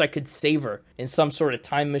 I wish I could save her in some sort of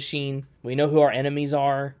time machine. We know who our enemies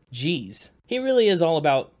are. Jeez. He really is all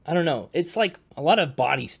about, I don't know, it's like a lot of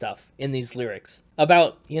body stuff in these lyrics.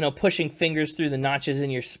 About, pushing fingers through the notches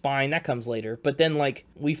in your spine, that comes later. But then,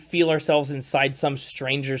 we feel ourselves inside some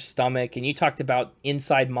stranger's stomach, and you talked about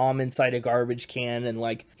inside mom, inside a garbage can,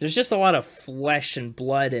 and, there's just a lot of flesh and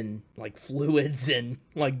blood and, fluids and,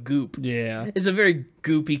 goop. Yeah. It's a very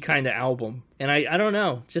goopy kind of album. And I don't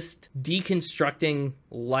know, just deconstructing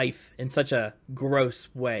life in such a gross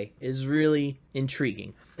way is really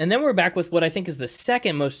intriguing. And then we're back with what I think is the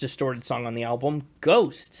second most distorted song on the album,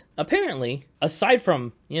 Ghost. Apparently, aside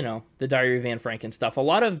from, the Diary of Anne Frank and stuff, a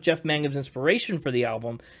lot of Jeff Mangum's inspiration for the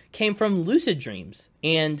album came from lucid dreams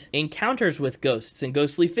and encounters with ghosts and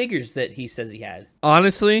ghostly figures that he says he had.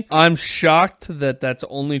 Honestly, I'm shocked that that's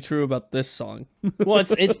only true about this song. Well,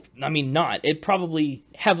 not. It probably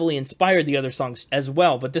heavily inspired the other songs as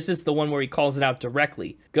well, but this is the one where he calls it out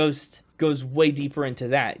directly. Ghost goes way deeper into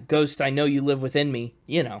that. Ghost, I know you live within me.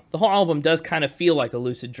 The whole album does kind of feel like a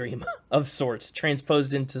lucid dream of sorts,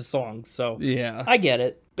 transposed into songs. So yeah, I get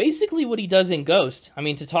it. Basically what he does in Ghost,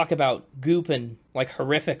 to talk about goop and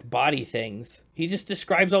horrific body things, he just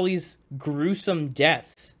describes all these gruesome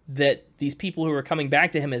deaths that these people who are coming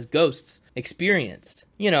back to him as ghosts experienced.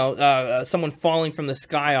 Someone falling from the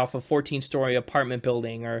sky off a 14-story apartment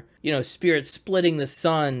building, or, spirits splitting the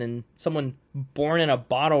sun, and someone born in a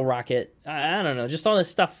bottle rocket. I don't know, just all this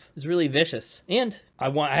stuff is really vicious. And I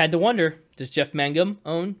had to wonder, does Jeff Mangum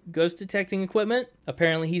own ghost detecting equipment?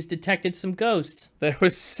 Apparently he's detected some ghosts. There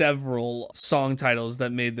was several song titles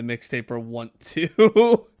that made the Mixtaper want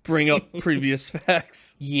to bring up previous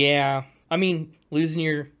facts. Yeah. Losing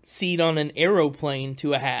your seat on an aeroplane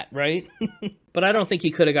to a hat, right? But I don't think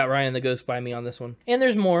he could have got Ryan the Ghost by me on this one. And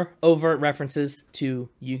there's more overt references to,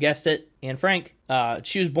 you guessed it, Anne Frank.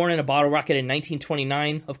 She was born in a bottle rocket in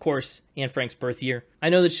 1929, of course, Anne Frank's birth year. I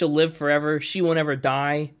know that she'll live forever, she won't ever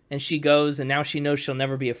die, and she goes, and now she knows she'll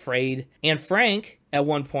never be afraid. Anne Frank, at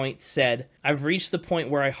one point, said, I've reached the point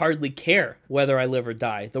where I hardly care whether I live or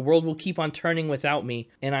die. The world will keep on turning without me,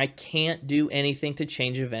 and I can't do anything to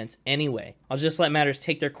change events anyway. I'll just let matters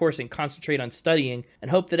take their course and concentrate on studying,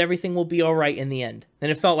 and hope that everything will be alright in the end.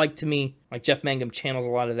 And it felt like, to me, like Jeff Mangum channels a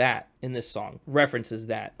lot of that in this song, references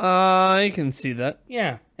that. I can see that.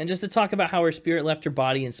 Yeah, and just to talk about how her spirit left her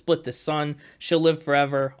body and split the sun, she'll live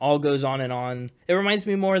forever, all goes on and on. It reminds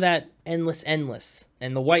me more of that endless,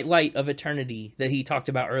 and the white light of eternity that he talked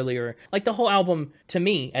about earlier. Like, the whole album, to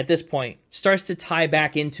me, at this point, starts to tie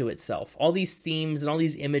back into itself. All these themes and all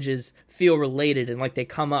these images feel related and like they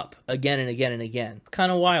come up again and again and again. It's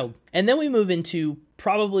kind of wild. And then we move into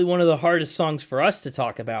probably one of the hardest songs for us to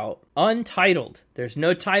talk about, Untitled. There's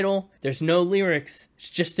no title, there's no lyrics, it's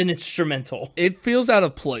just an instrumental. It feels out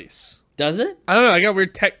of place. Does it? I don't know, I got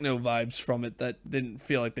weird techno vibes from it that didn't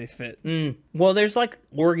feel like they fit. Well, there's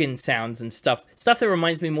organ sounds and stuff that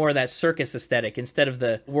reminds me more of that circus aesthetic instead of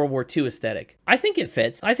the World War II aesthetic. I think it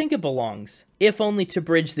fits. I think it belongs, if only to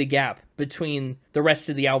bridge the gap between the rest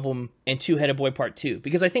of the album and Two-Headed Boy Part 2.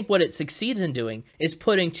 Because I think what it succeeds in doing is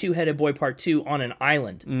putting Two-Headed Boy Part 2 on an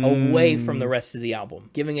island away from the rest of the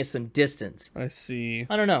album, giving it some distance. I see.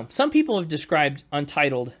 I don't know. Some people have described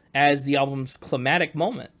Untitled as the album's climatic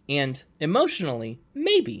moment. And emotionally,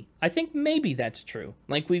 maybe. I think maybe that's true.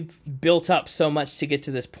 Like, we've built up so much to get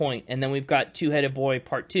to this point, and then we've got Two-Headed Boy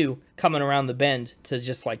Part 2 coming around the bend to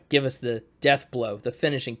just, give us the death blow, the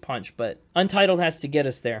finishing punch, but Untitled has to get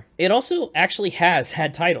us there. It also actually has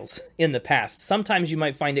had titles in the past. Sometimes you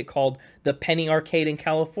might find it called the Penny Arcade in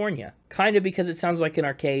California, kind of because it sounds like an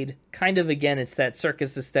arcade, kind of, again, it's that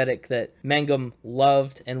circus aesthetic that Mangum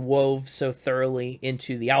loved and wove so thoroughly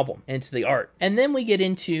into the album, into the art. And then we get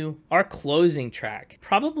into our closing track,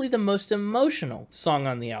 probably the most emotional song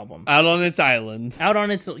on the album. Out on its island.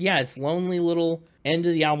 Its lonely little end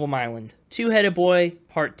of the album island. Two-Headed Boy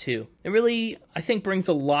Part 2. It really, I think, brings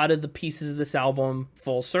a lot of the pieces of this album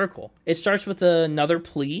full circle. It starts with another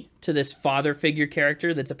plea to this father figure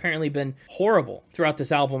character that's apparently been horrible throughout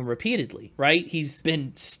this album repeatedly, right? He's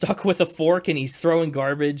been stuck with a fork and he's throwing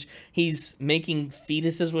garbage. He's making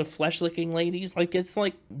fetuses with flesh-licking ladies. It's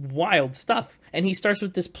wild stuff. And he starts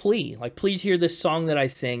with this plea, please hear this song that I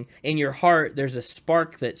sing. In your heart, there's a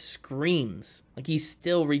spark that screams. He's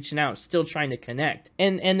still reaching out, still trying to connect.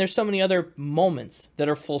 And there's so many other moments that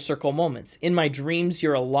are full circle moments. In my dreams,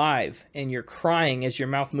 you're alive, and you're crying as your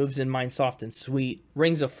mouth moves in mine soft and sweet.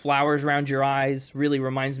 Rings of flowers around your eyes really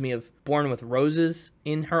reminds me of Born with Roses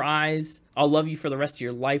in her eyes. I'll love you for the rest of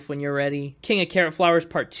your life when you're ready. King of Carrot Flowers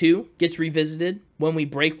Part 2 gets revisited. When we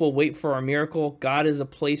break, we'll wait for our miracle. God is a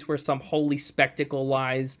place where some holy spectacle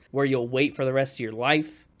lies, where you'll wait for the rest of your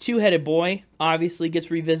life. Two-Headed Boy obviously gets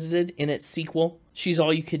revisited in its sequel, She's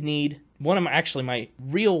All You Could Need. One of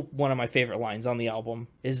my favorite lines on the album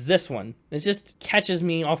is this one. It just catches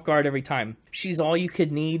me off guard every time. She's all you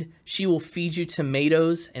could need. She will feed you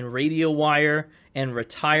tomatoes and radio wire and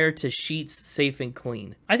retire to sheets safe and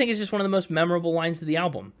clean. I think it's just one of the most memorable lines of the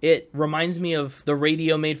album. It reminds me of the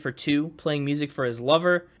radio made for two, playing music for his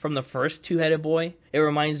lover from the first Two-Headed Boy. It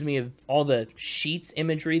reminds me of all the sheets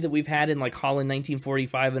imagery that we've had in Holland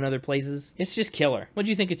 1945 and other places. It's just killer. What'd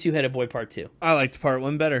you think of Two-Headed Boy Part 2? I liked Part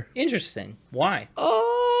 1 better. Interesting. Why?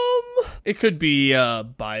 It could be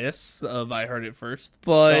bias of I heard it first,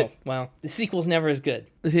 but Oh, well, the sequel's never as good.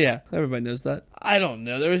 yeah, everybody knows that. I don't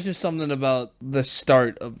know. There was just something about the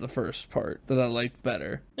start of the first part that I liked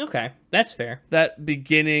better. Okay, that's fair. That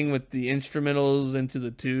beginning with the instrumentals into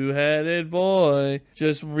the two-headed boy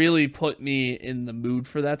just really put me in the mood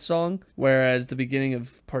for that song, whereas the beginning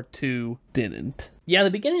of part 2 didn't. Yeah,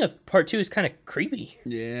 the beginning of part 2 is kind of creepy.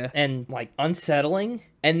 Yeah. And, like, unsettling.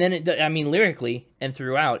 And then, lyrically and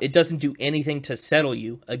throughout, it doesn't do anything to settle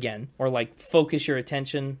you again or, like, focus your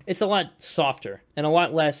attention. It's a lot softer and a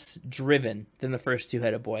lot less driven than the first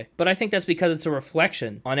Two-Headed Boy. But I think that's because it's a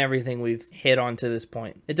reflection on everything we've hit on to this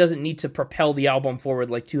point. It doesn't need to propel the album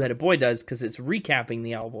forward like Two-Headed Boy does because it's recapping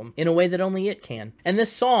the album in a way that only it can. And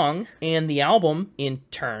this song and the album, in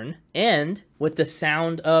turn, end with the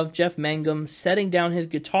sound of Jeff Mangum setting down his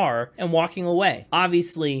guitar and walking away.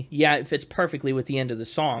 Obviously, yeah, it fits perfectly with the end of the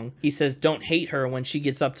song. He says, "Don't hate her when she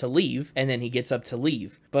gets up to leave," and then he gets up to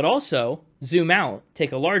leave. But also, zoom out,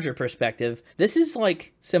 take a larger perspective. This is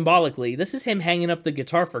like, symbolically, this is him hanging up the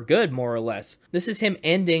guitar for good, more or less. This is him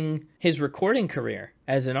ending his recording career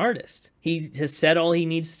as an artist. He has said all he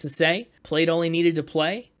needs to say, played all he needed to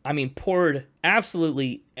play. I mean, poured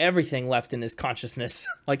absolutely everything left in his consciousness,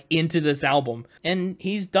 like, into this album. And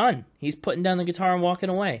he's done. He's putting down the guitar and walking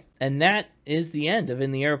away. And that is the end of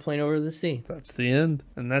In the Aeroplane Over the Sea. That's the end.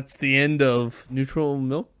 And that's the end of Neutral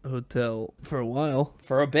Milk Hotel for a while.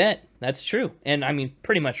 For a bit. That's true. And I mean,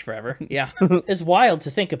 pretty much forever. Yeah. It's wild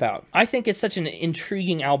to think about. I think it's such an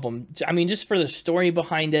intriguing album. I mean, just for the story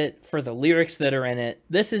behind it, for the lyrics that are in it.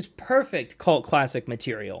 This is perfect cult classic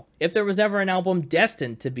material. If there was ever an album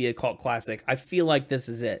destined to be a cult classic, I feel like this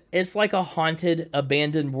is it. It's like a haunted,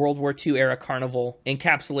 abandoned World War II era carnival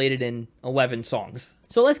encapsulated in 11 songs.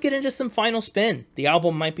 So let's get into some final spin. The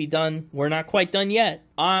album might be done. We're not quite done yet.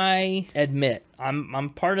 I admit, I'm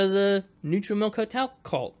part of the Neutral Milk Hotel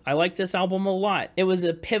cult. I like this album a lot. It was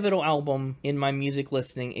a pivotal album in my music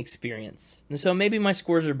listening experience. And so maybe my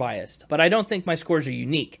scores are biased, but I don't think my scores are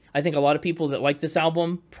unique. I think a lot of people that like this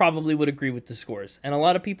album probably would agree with the scores. And a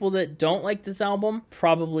lot of people that don't like this album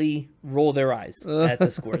probably roll their eyes at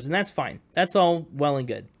the scores. And that's fine. That's all well and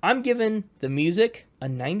good. I'm giving the music a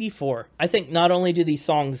 94. I think not only do these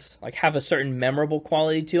songs like have a certain memorable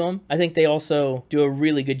quality to them, I think they also do a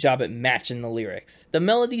really good job at matching the lyrics. The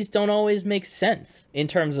melodies don't always make sense in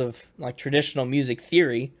terms of like traditional music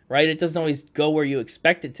theory, right? It doesn't always go where you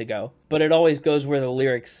expect it to go, but it always goes where the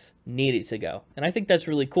lyrics need it to go. And I think that's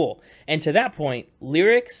really cool. And to that point,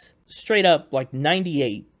 lyrics straight up like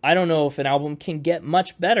 98. I don't know if an album can get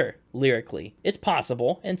much better lyrically. It's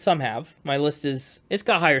possible, and some have. My list it's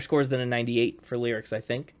got higher scores than a 98 for lyrics, I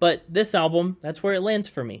think. But this album, that's where it lands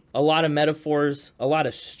for me. A lot of metaphors, a lot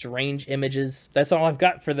of strange images. That's all I've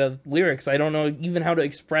got for the lyrics. I don't know even how to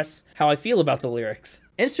express how I feel about the lyrics.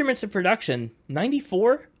 Instruments and production,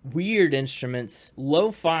 94. Weird instruments,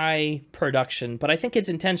 lo-fi production, but I think it's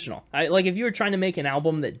intentional. Like if you were trying to make an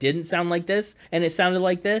album that didn't sound like this and it sounded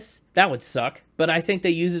like this, that would suck. But I think they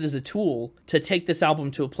use it as a tool to take this album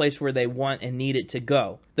to a place where they want and need it to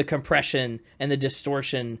go. The compression and the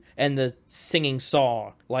distortion and the singing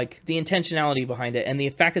saw, like the intentionality behind it and the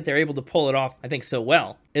fact that they're able to pull it off, I think, so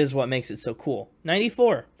well is what makes it so cool.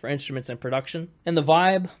 94 for instruments and production. And the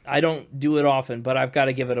vibe, I don't do it often, but I've got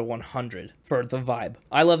to give it a 100 for the vibe.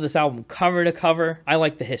 I love this album cover to cover. I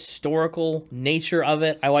like the historical nature of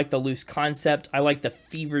it. I like the loose concept. I like the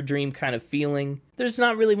fever dream kind of feeling. There's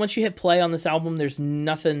not really, once you hit play on this album, there's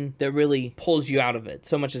nothing that really pulls you out of it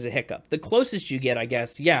so much as a hiccup. The closest you get, I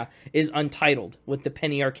guess, yeah, is Untitled with the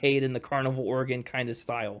penny arcade and the carnival organ kind of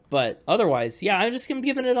style. But otherwise, yeah, I'm just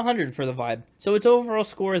giving it 100 for the vibe. So its overall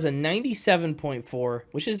score is a 97.4,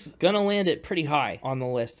 which is gonna land it pretty high on the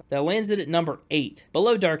list. That lands it at number 8,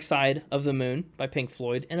 below Dark Side of the Moon by Pink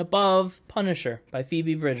Floyd, and above Punisher by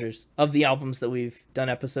Phoebe Bridgers, of the albums that we've done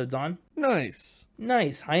episodes on. Nice.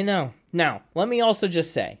 Nice, I know. Now, let me also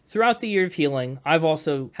just say, throughout the year of healing, I've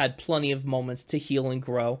also had plenty of moments to heal and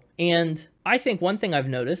grow. And I think one thing I've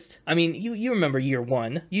noticed, I mean, you remember year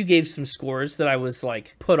one, you gave some scores that I was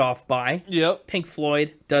like put off by. Yep. Pink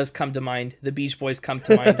Floyd does come to mind. The Beach Boys come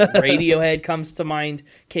to mind. Radiohead comes to mind.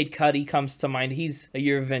 Kid Cudi comes to mind. He's a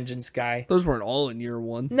Year of Vengeance guy. Those weren't all in year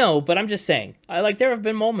one. No, but I'm just saying, there have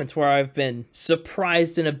been moments where I've been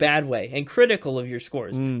surprised in a bad way and critical of your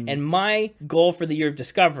scores. And my goal for the year of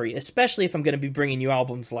discovery, especially if I'm going to be bringing you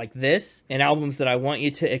albums like this and albums that I want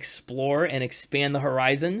you to explore and expand the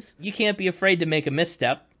horizons, you can't be afraid to make a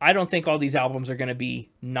misstep. I don't think all these albums are going to be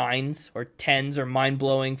 9s or 10s or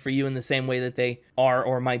mind-blowing for you in the same way that they are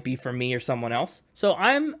or might be for me or someone else. So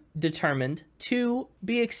I'm determined to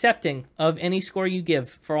be accepting of any score you give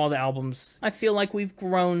for all the albums. I feel like we've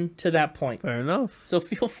grown to that point. Fair enough. So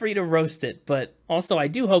feel free to roast it, but also I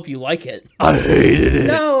do hope you like it. I hated it.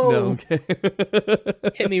 No! Okay.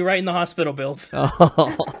 Hit me right in the hospital bills.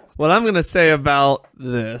 What I'm going to say about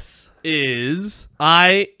this is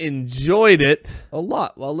I enjoyed it a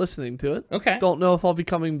lot while listening to it. Okay. Don't know if I'll be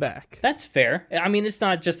coming back. That's fair. I mean, it's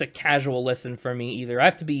not just a casual listen for me either. I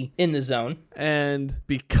have to be in the zone. And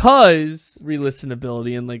because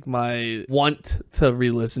re-listenability and like my want to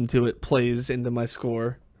re-listen to it plays into my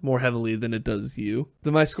score more heavily than it does you,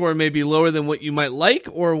 then my score may be lower than what you might like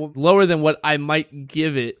or lower than what I might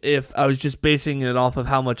give it if I was just basing it off of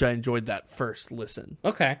how much I enjoyed that first listen.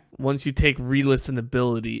 Okay. Once you take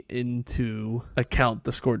re-listenability into account,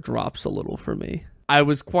 the score drops a little for me. I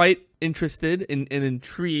was quite interested and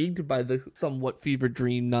intrigued by the somewhat fever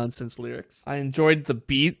dream nonsense lyrics. I enjoyed the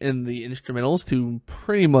beat and the instrumentals to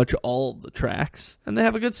pretty much all of the tracks, and they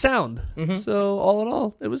have a good sound. So all in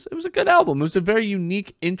all, it was a good album. It was a very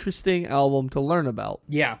unique, interesting album to learn about.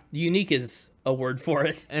 Yeah, unique is a word for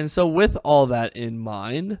it. And so with all that in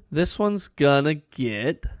mind, this one's gonna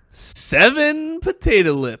get 7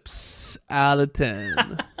 potato lips out of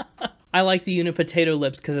 10. I like the unit potato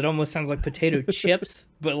lips because it almost sounds like potato chips,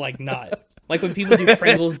 but like not. Like when people do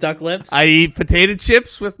Pringles duck lips. I eat potato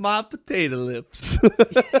chips with my potato lips.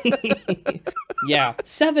 Yeah.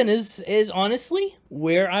 7 is honestly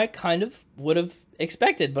where I kind of would have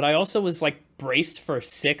expected, but I also was like braced for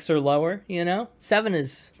 6 or lower, you know? 7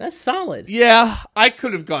 that's solid. Yeah, I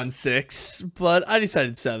could have gone 6, but I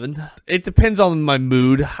decided 7. It depends on my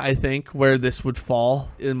mood, I think, where this would fall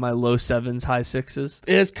in my low 7s, high 6s.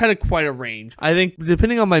 It has kind of quite a range. I think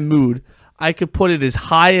depending on my mood, I could put it as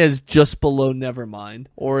high as just below Nevermind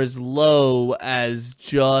or as low as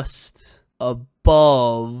just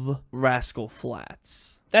above Rascal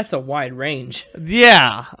Flatts. That's a wide range.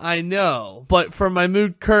 Yeah, I know. But for my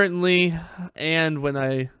mood currently and when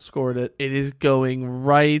I scored it, it is going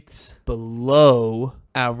right below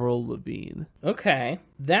Avril Lavigne. Okay.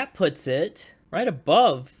 That puts it right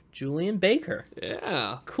above Julian Baker.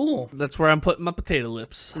 Yeah. Cool. That's where I'm putting my potato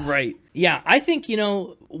lips. Right. Yeah, I think,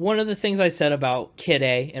 one of the things I said about Kid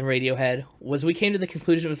A and Radiohead was we came to the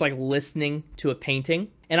conclusion it was like listening to a painting.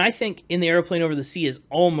 And I think In the Aeroplane Over the Sea is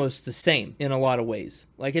almost the same in a lot of ways.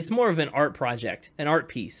 Like, it's more of an art project, an art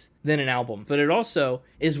piece, than an album. But it also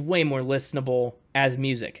is way more listenable as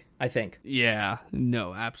music, I think. Yeah.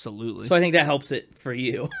 No, absolutely. So I think that helps it for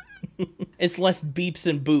you. It's less beeps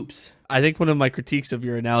and boops. I think one of my critiques of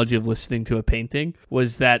your analogy of listening to a painting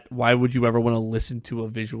was that why would you ever want to listen to a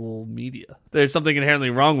visual media? There's something inherently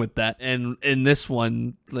wrong with that. And in this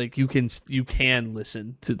one, like you can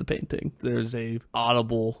listen to the painting. There's a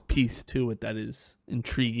audible piece to it that is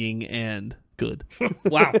intriguing and good.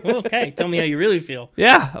 Wow. Okay. Tell me how you really feel.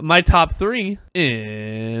 Yeah. My top 3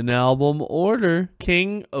 in album order.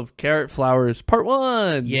 King of Carrot Flowers Part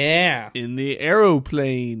 1. Yeah. In the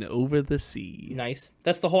Aeroplane Over the Sea. Nice.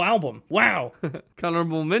 That's the whole album. Wow.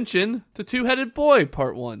 Honorable mention to Two-Headed Boy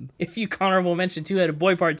Part 1. If you honorable mention Two-Headed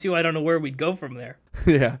Boy Part 2, I don't know where we'd go from there.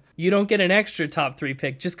 Yeah. You don't get an extra top 3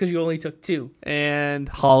 pick just because you only took 2. And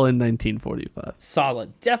Holland 1945.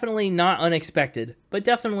 Solid. Definitely not unexpected, but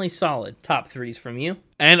definitely solid. Top 3s from you.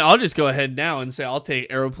 And I'll just go ahead now and say I'll take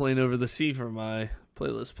Aeroplane Over the Sea for my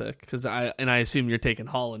playlist pick because I assume you're taking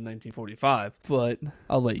Holland 1945, but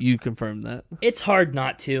I'll let you confirm that. It's hard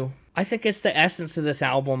not to. I think it's the essence of this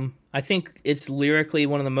album. I think it's lyrically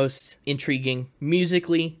one of the most intriguing.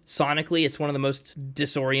 Musically, sonically, it's one of the most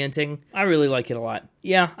disorienting. I really like it a lot.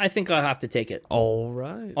 Yeah, I think I'll have to take it. All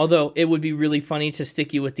right. Although, it would be really funny to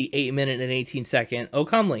stick you with the 8-minute and 18-second Oh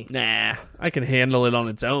Comely. Nah, I can handle it on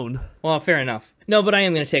its own. Well, fair enough. No, but I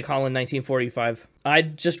am going to take Holland 1945.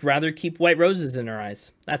 I'd just rather keep white roses in her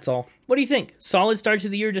eyes. That's all. What do you think? Solid start to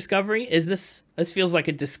the year discovery? Is this feels like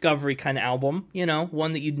a discovery kind of album,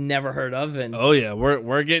 one that you'd never heard of. And oh yeah,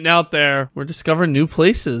 we're getting out there. We're discovering new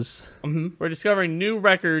places. Mm-hmm. We're discovering new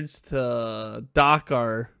records to dock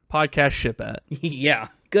our podcast ship at. Yeah.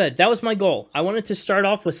 Good. That was my goal. I wanted to start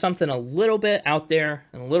off with something a little bit out there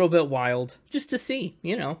and a little bit wild, just to see,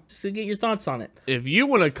 just to get your thoughts on it. If you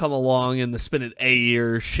want to come along in the Spin It A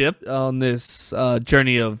Year ship on this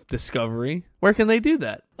journey of discovery, where can they do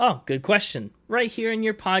that? Oh, good question. Right here in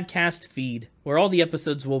your podcast feed, where all the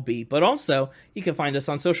episodes will be. But also, you can find us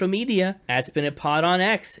on social media, at SpinItPod on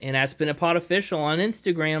X, and at SpinItPodOfficial on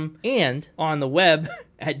Instagram, and on the web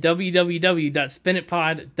at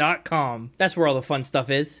www.spinitpod.com. That's where all the fun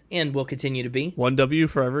stuff is, and will continue to be. One W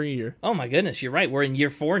for every year. Oh my goodness, you're right. We're in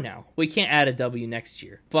year 4 now. We can't add a W next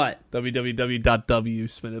year, but...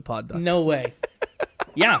 www.spinitpod.com. No way.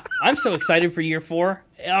 Yeah, I'm so excited for year 4.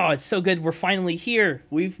 Oh, it's so good. We're finally here.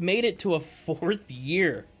 We've made it to a 4th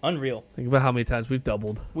year. Unreal. Think about how many times we've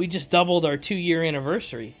doubled. We just doubled our 2-year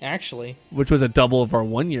anniversary, actually. Which was a double of our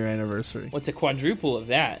 1-year anniversary. What's a quadruple of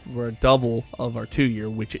that? We're a double of our 2-year,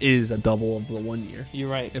 which is a double of the 1 year. You're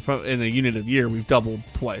right. If in a unit of year, we've doubled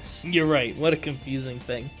twice. You're right. What a confusing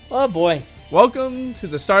thing. Oh, boy. Welcome to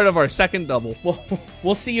the start of our second double.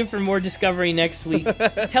 We'll see you for more discovery next week.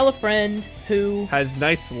 Tell a friend who... has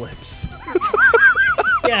nice lips.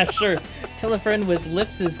 Yeah, sure. Tell a friend with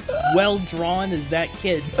lips as well drawn as that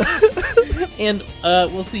kid. And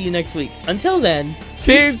we'll see you next week. Until then,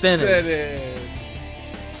 keep spinning.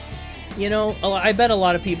 You know, I bet a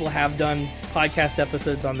lot of people have done podcast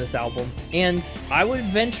episodes on this album, and I would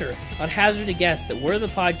I'd hazard a guess that we're the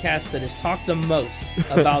podcast that has talked the most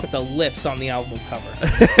about the lips on the album cover.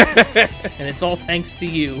 And it's all thanks to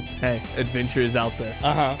you. Hey, adventure is out there.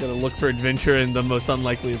 Gotta look for adventure in the most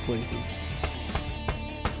unlikely of places.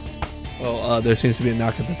 Well, there seems to be a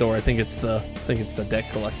knock at the door. I think it's the debt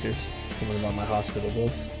collectors. Something about my hospital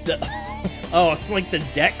bills. Oh, it's like the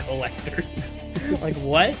debt collectors. Like,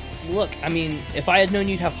 what? Look, I mean, if I had known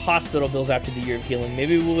you'd have hospital bills after the year of healing,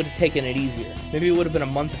 maybe we would have taken it easier. Maybe it would have been a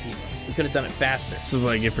month of healing. We could have done it faster. This is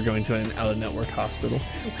what I get for going to an out-of-network hospital.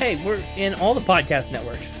 Hey, we're in all the podcast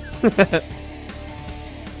networks.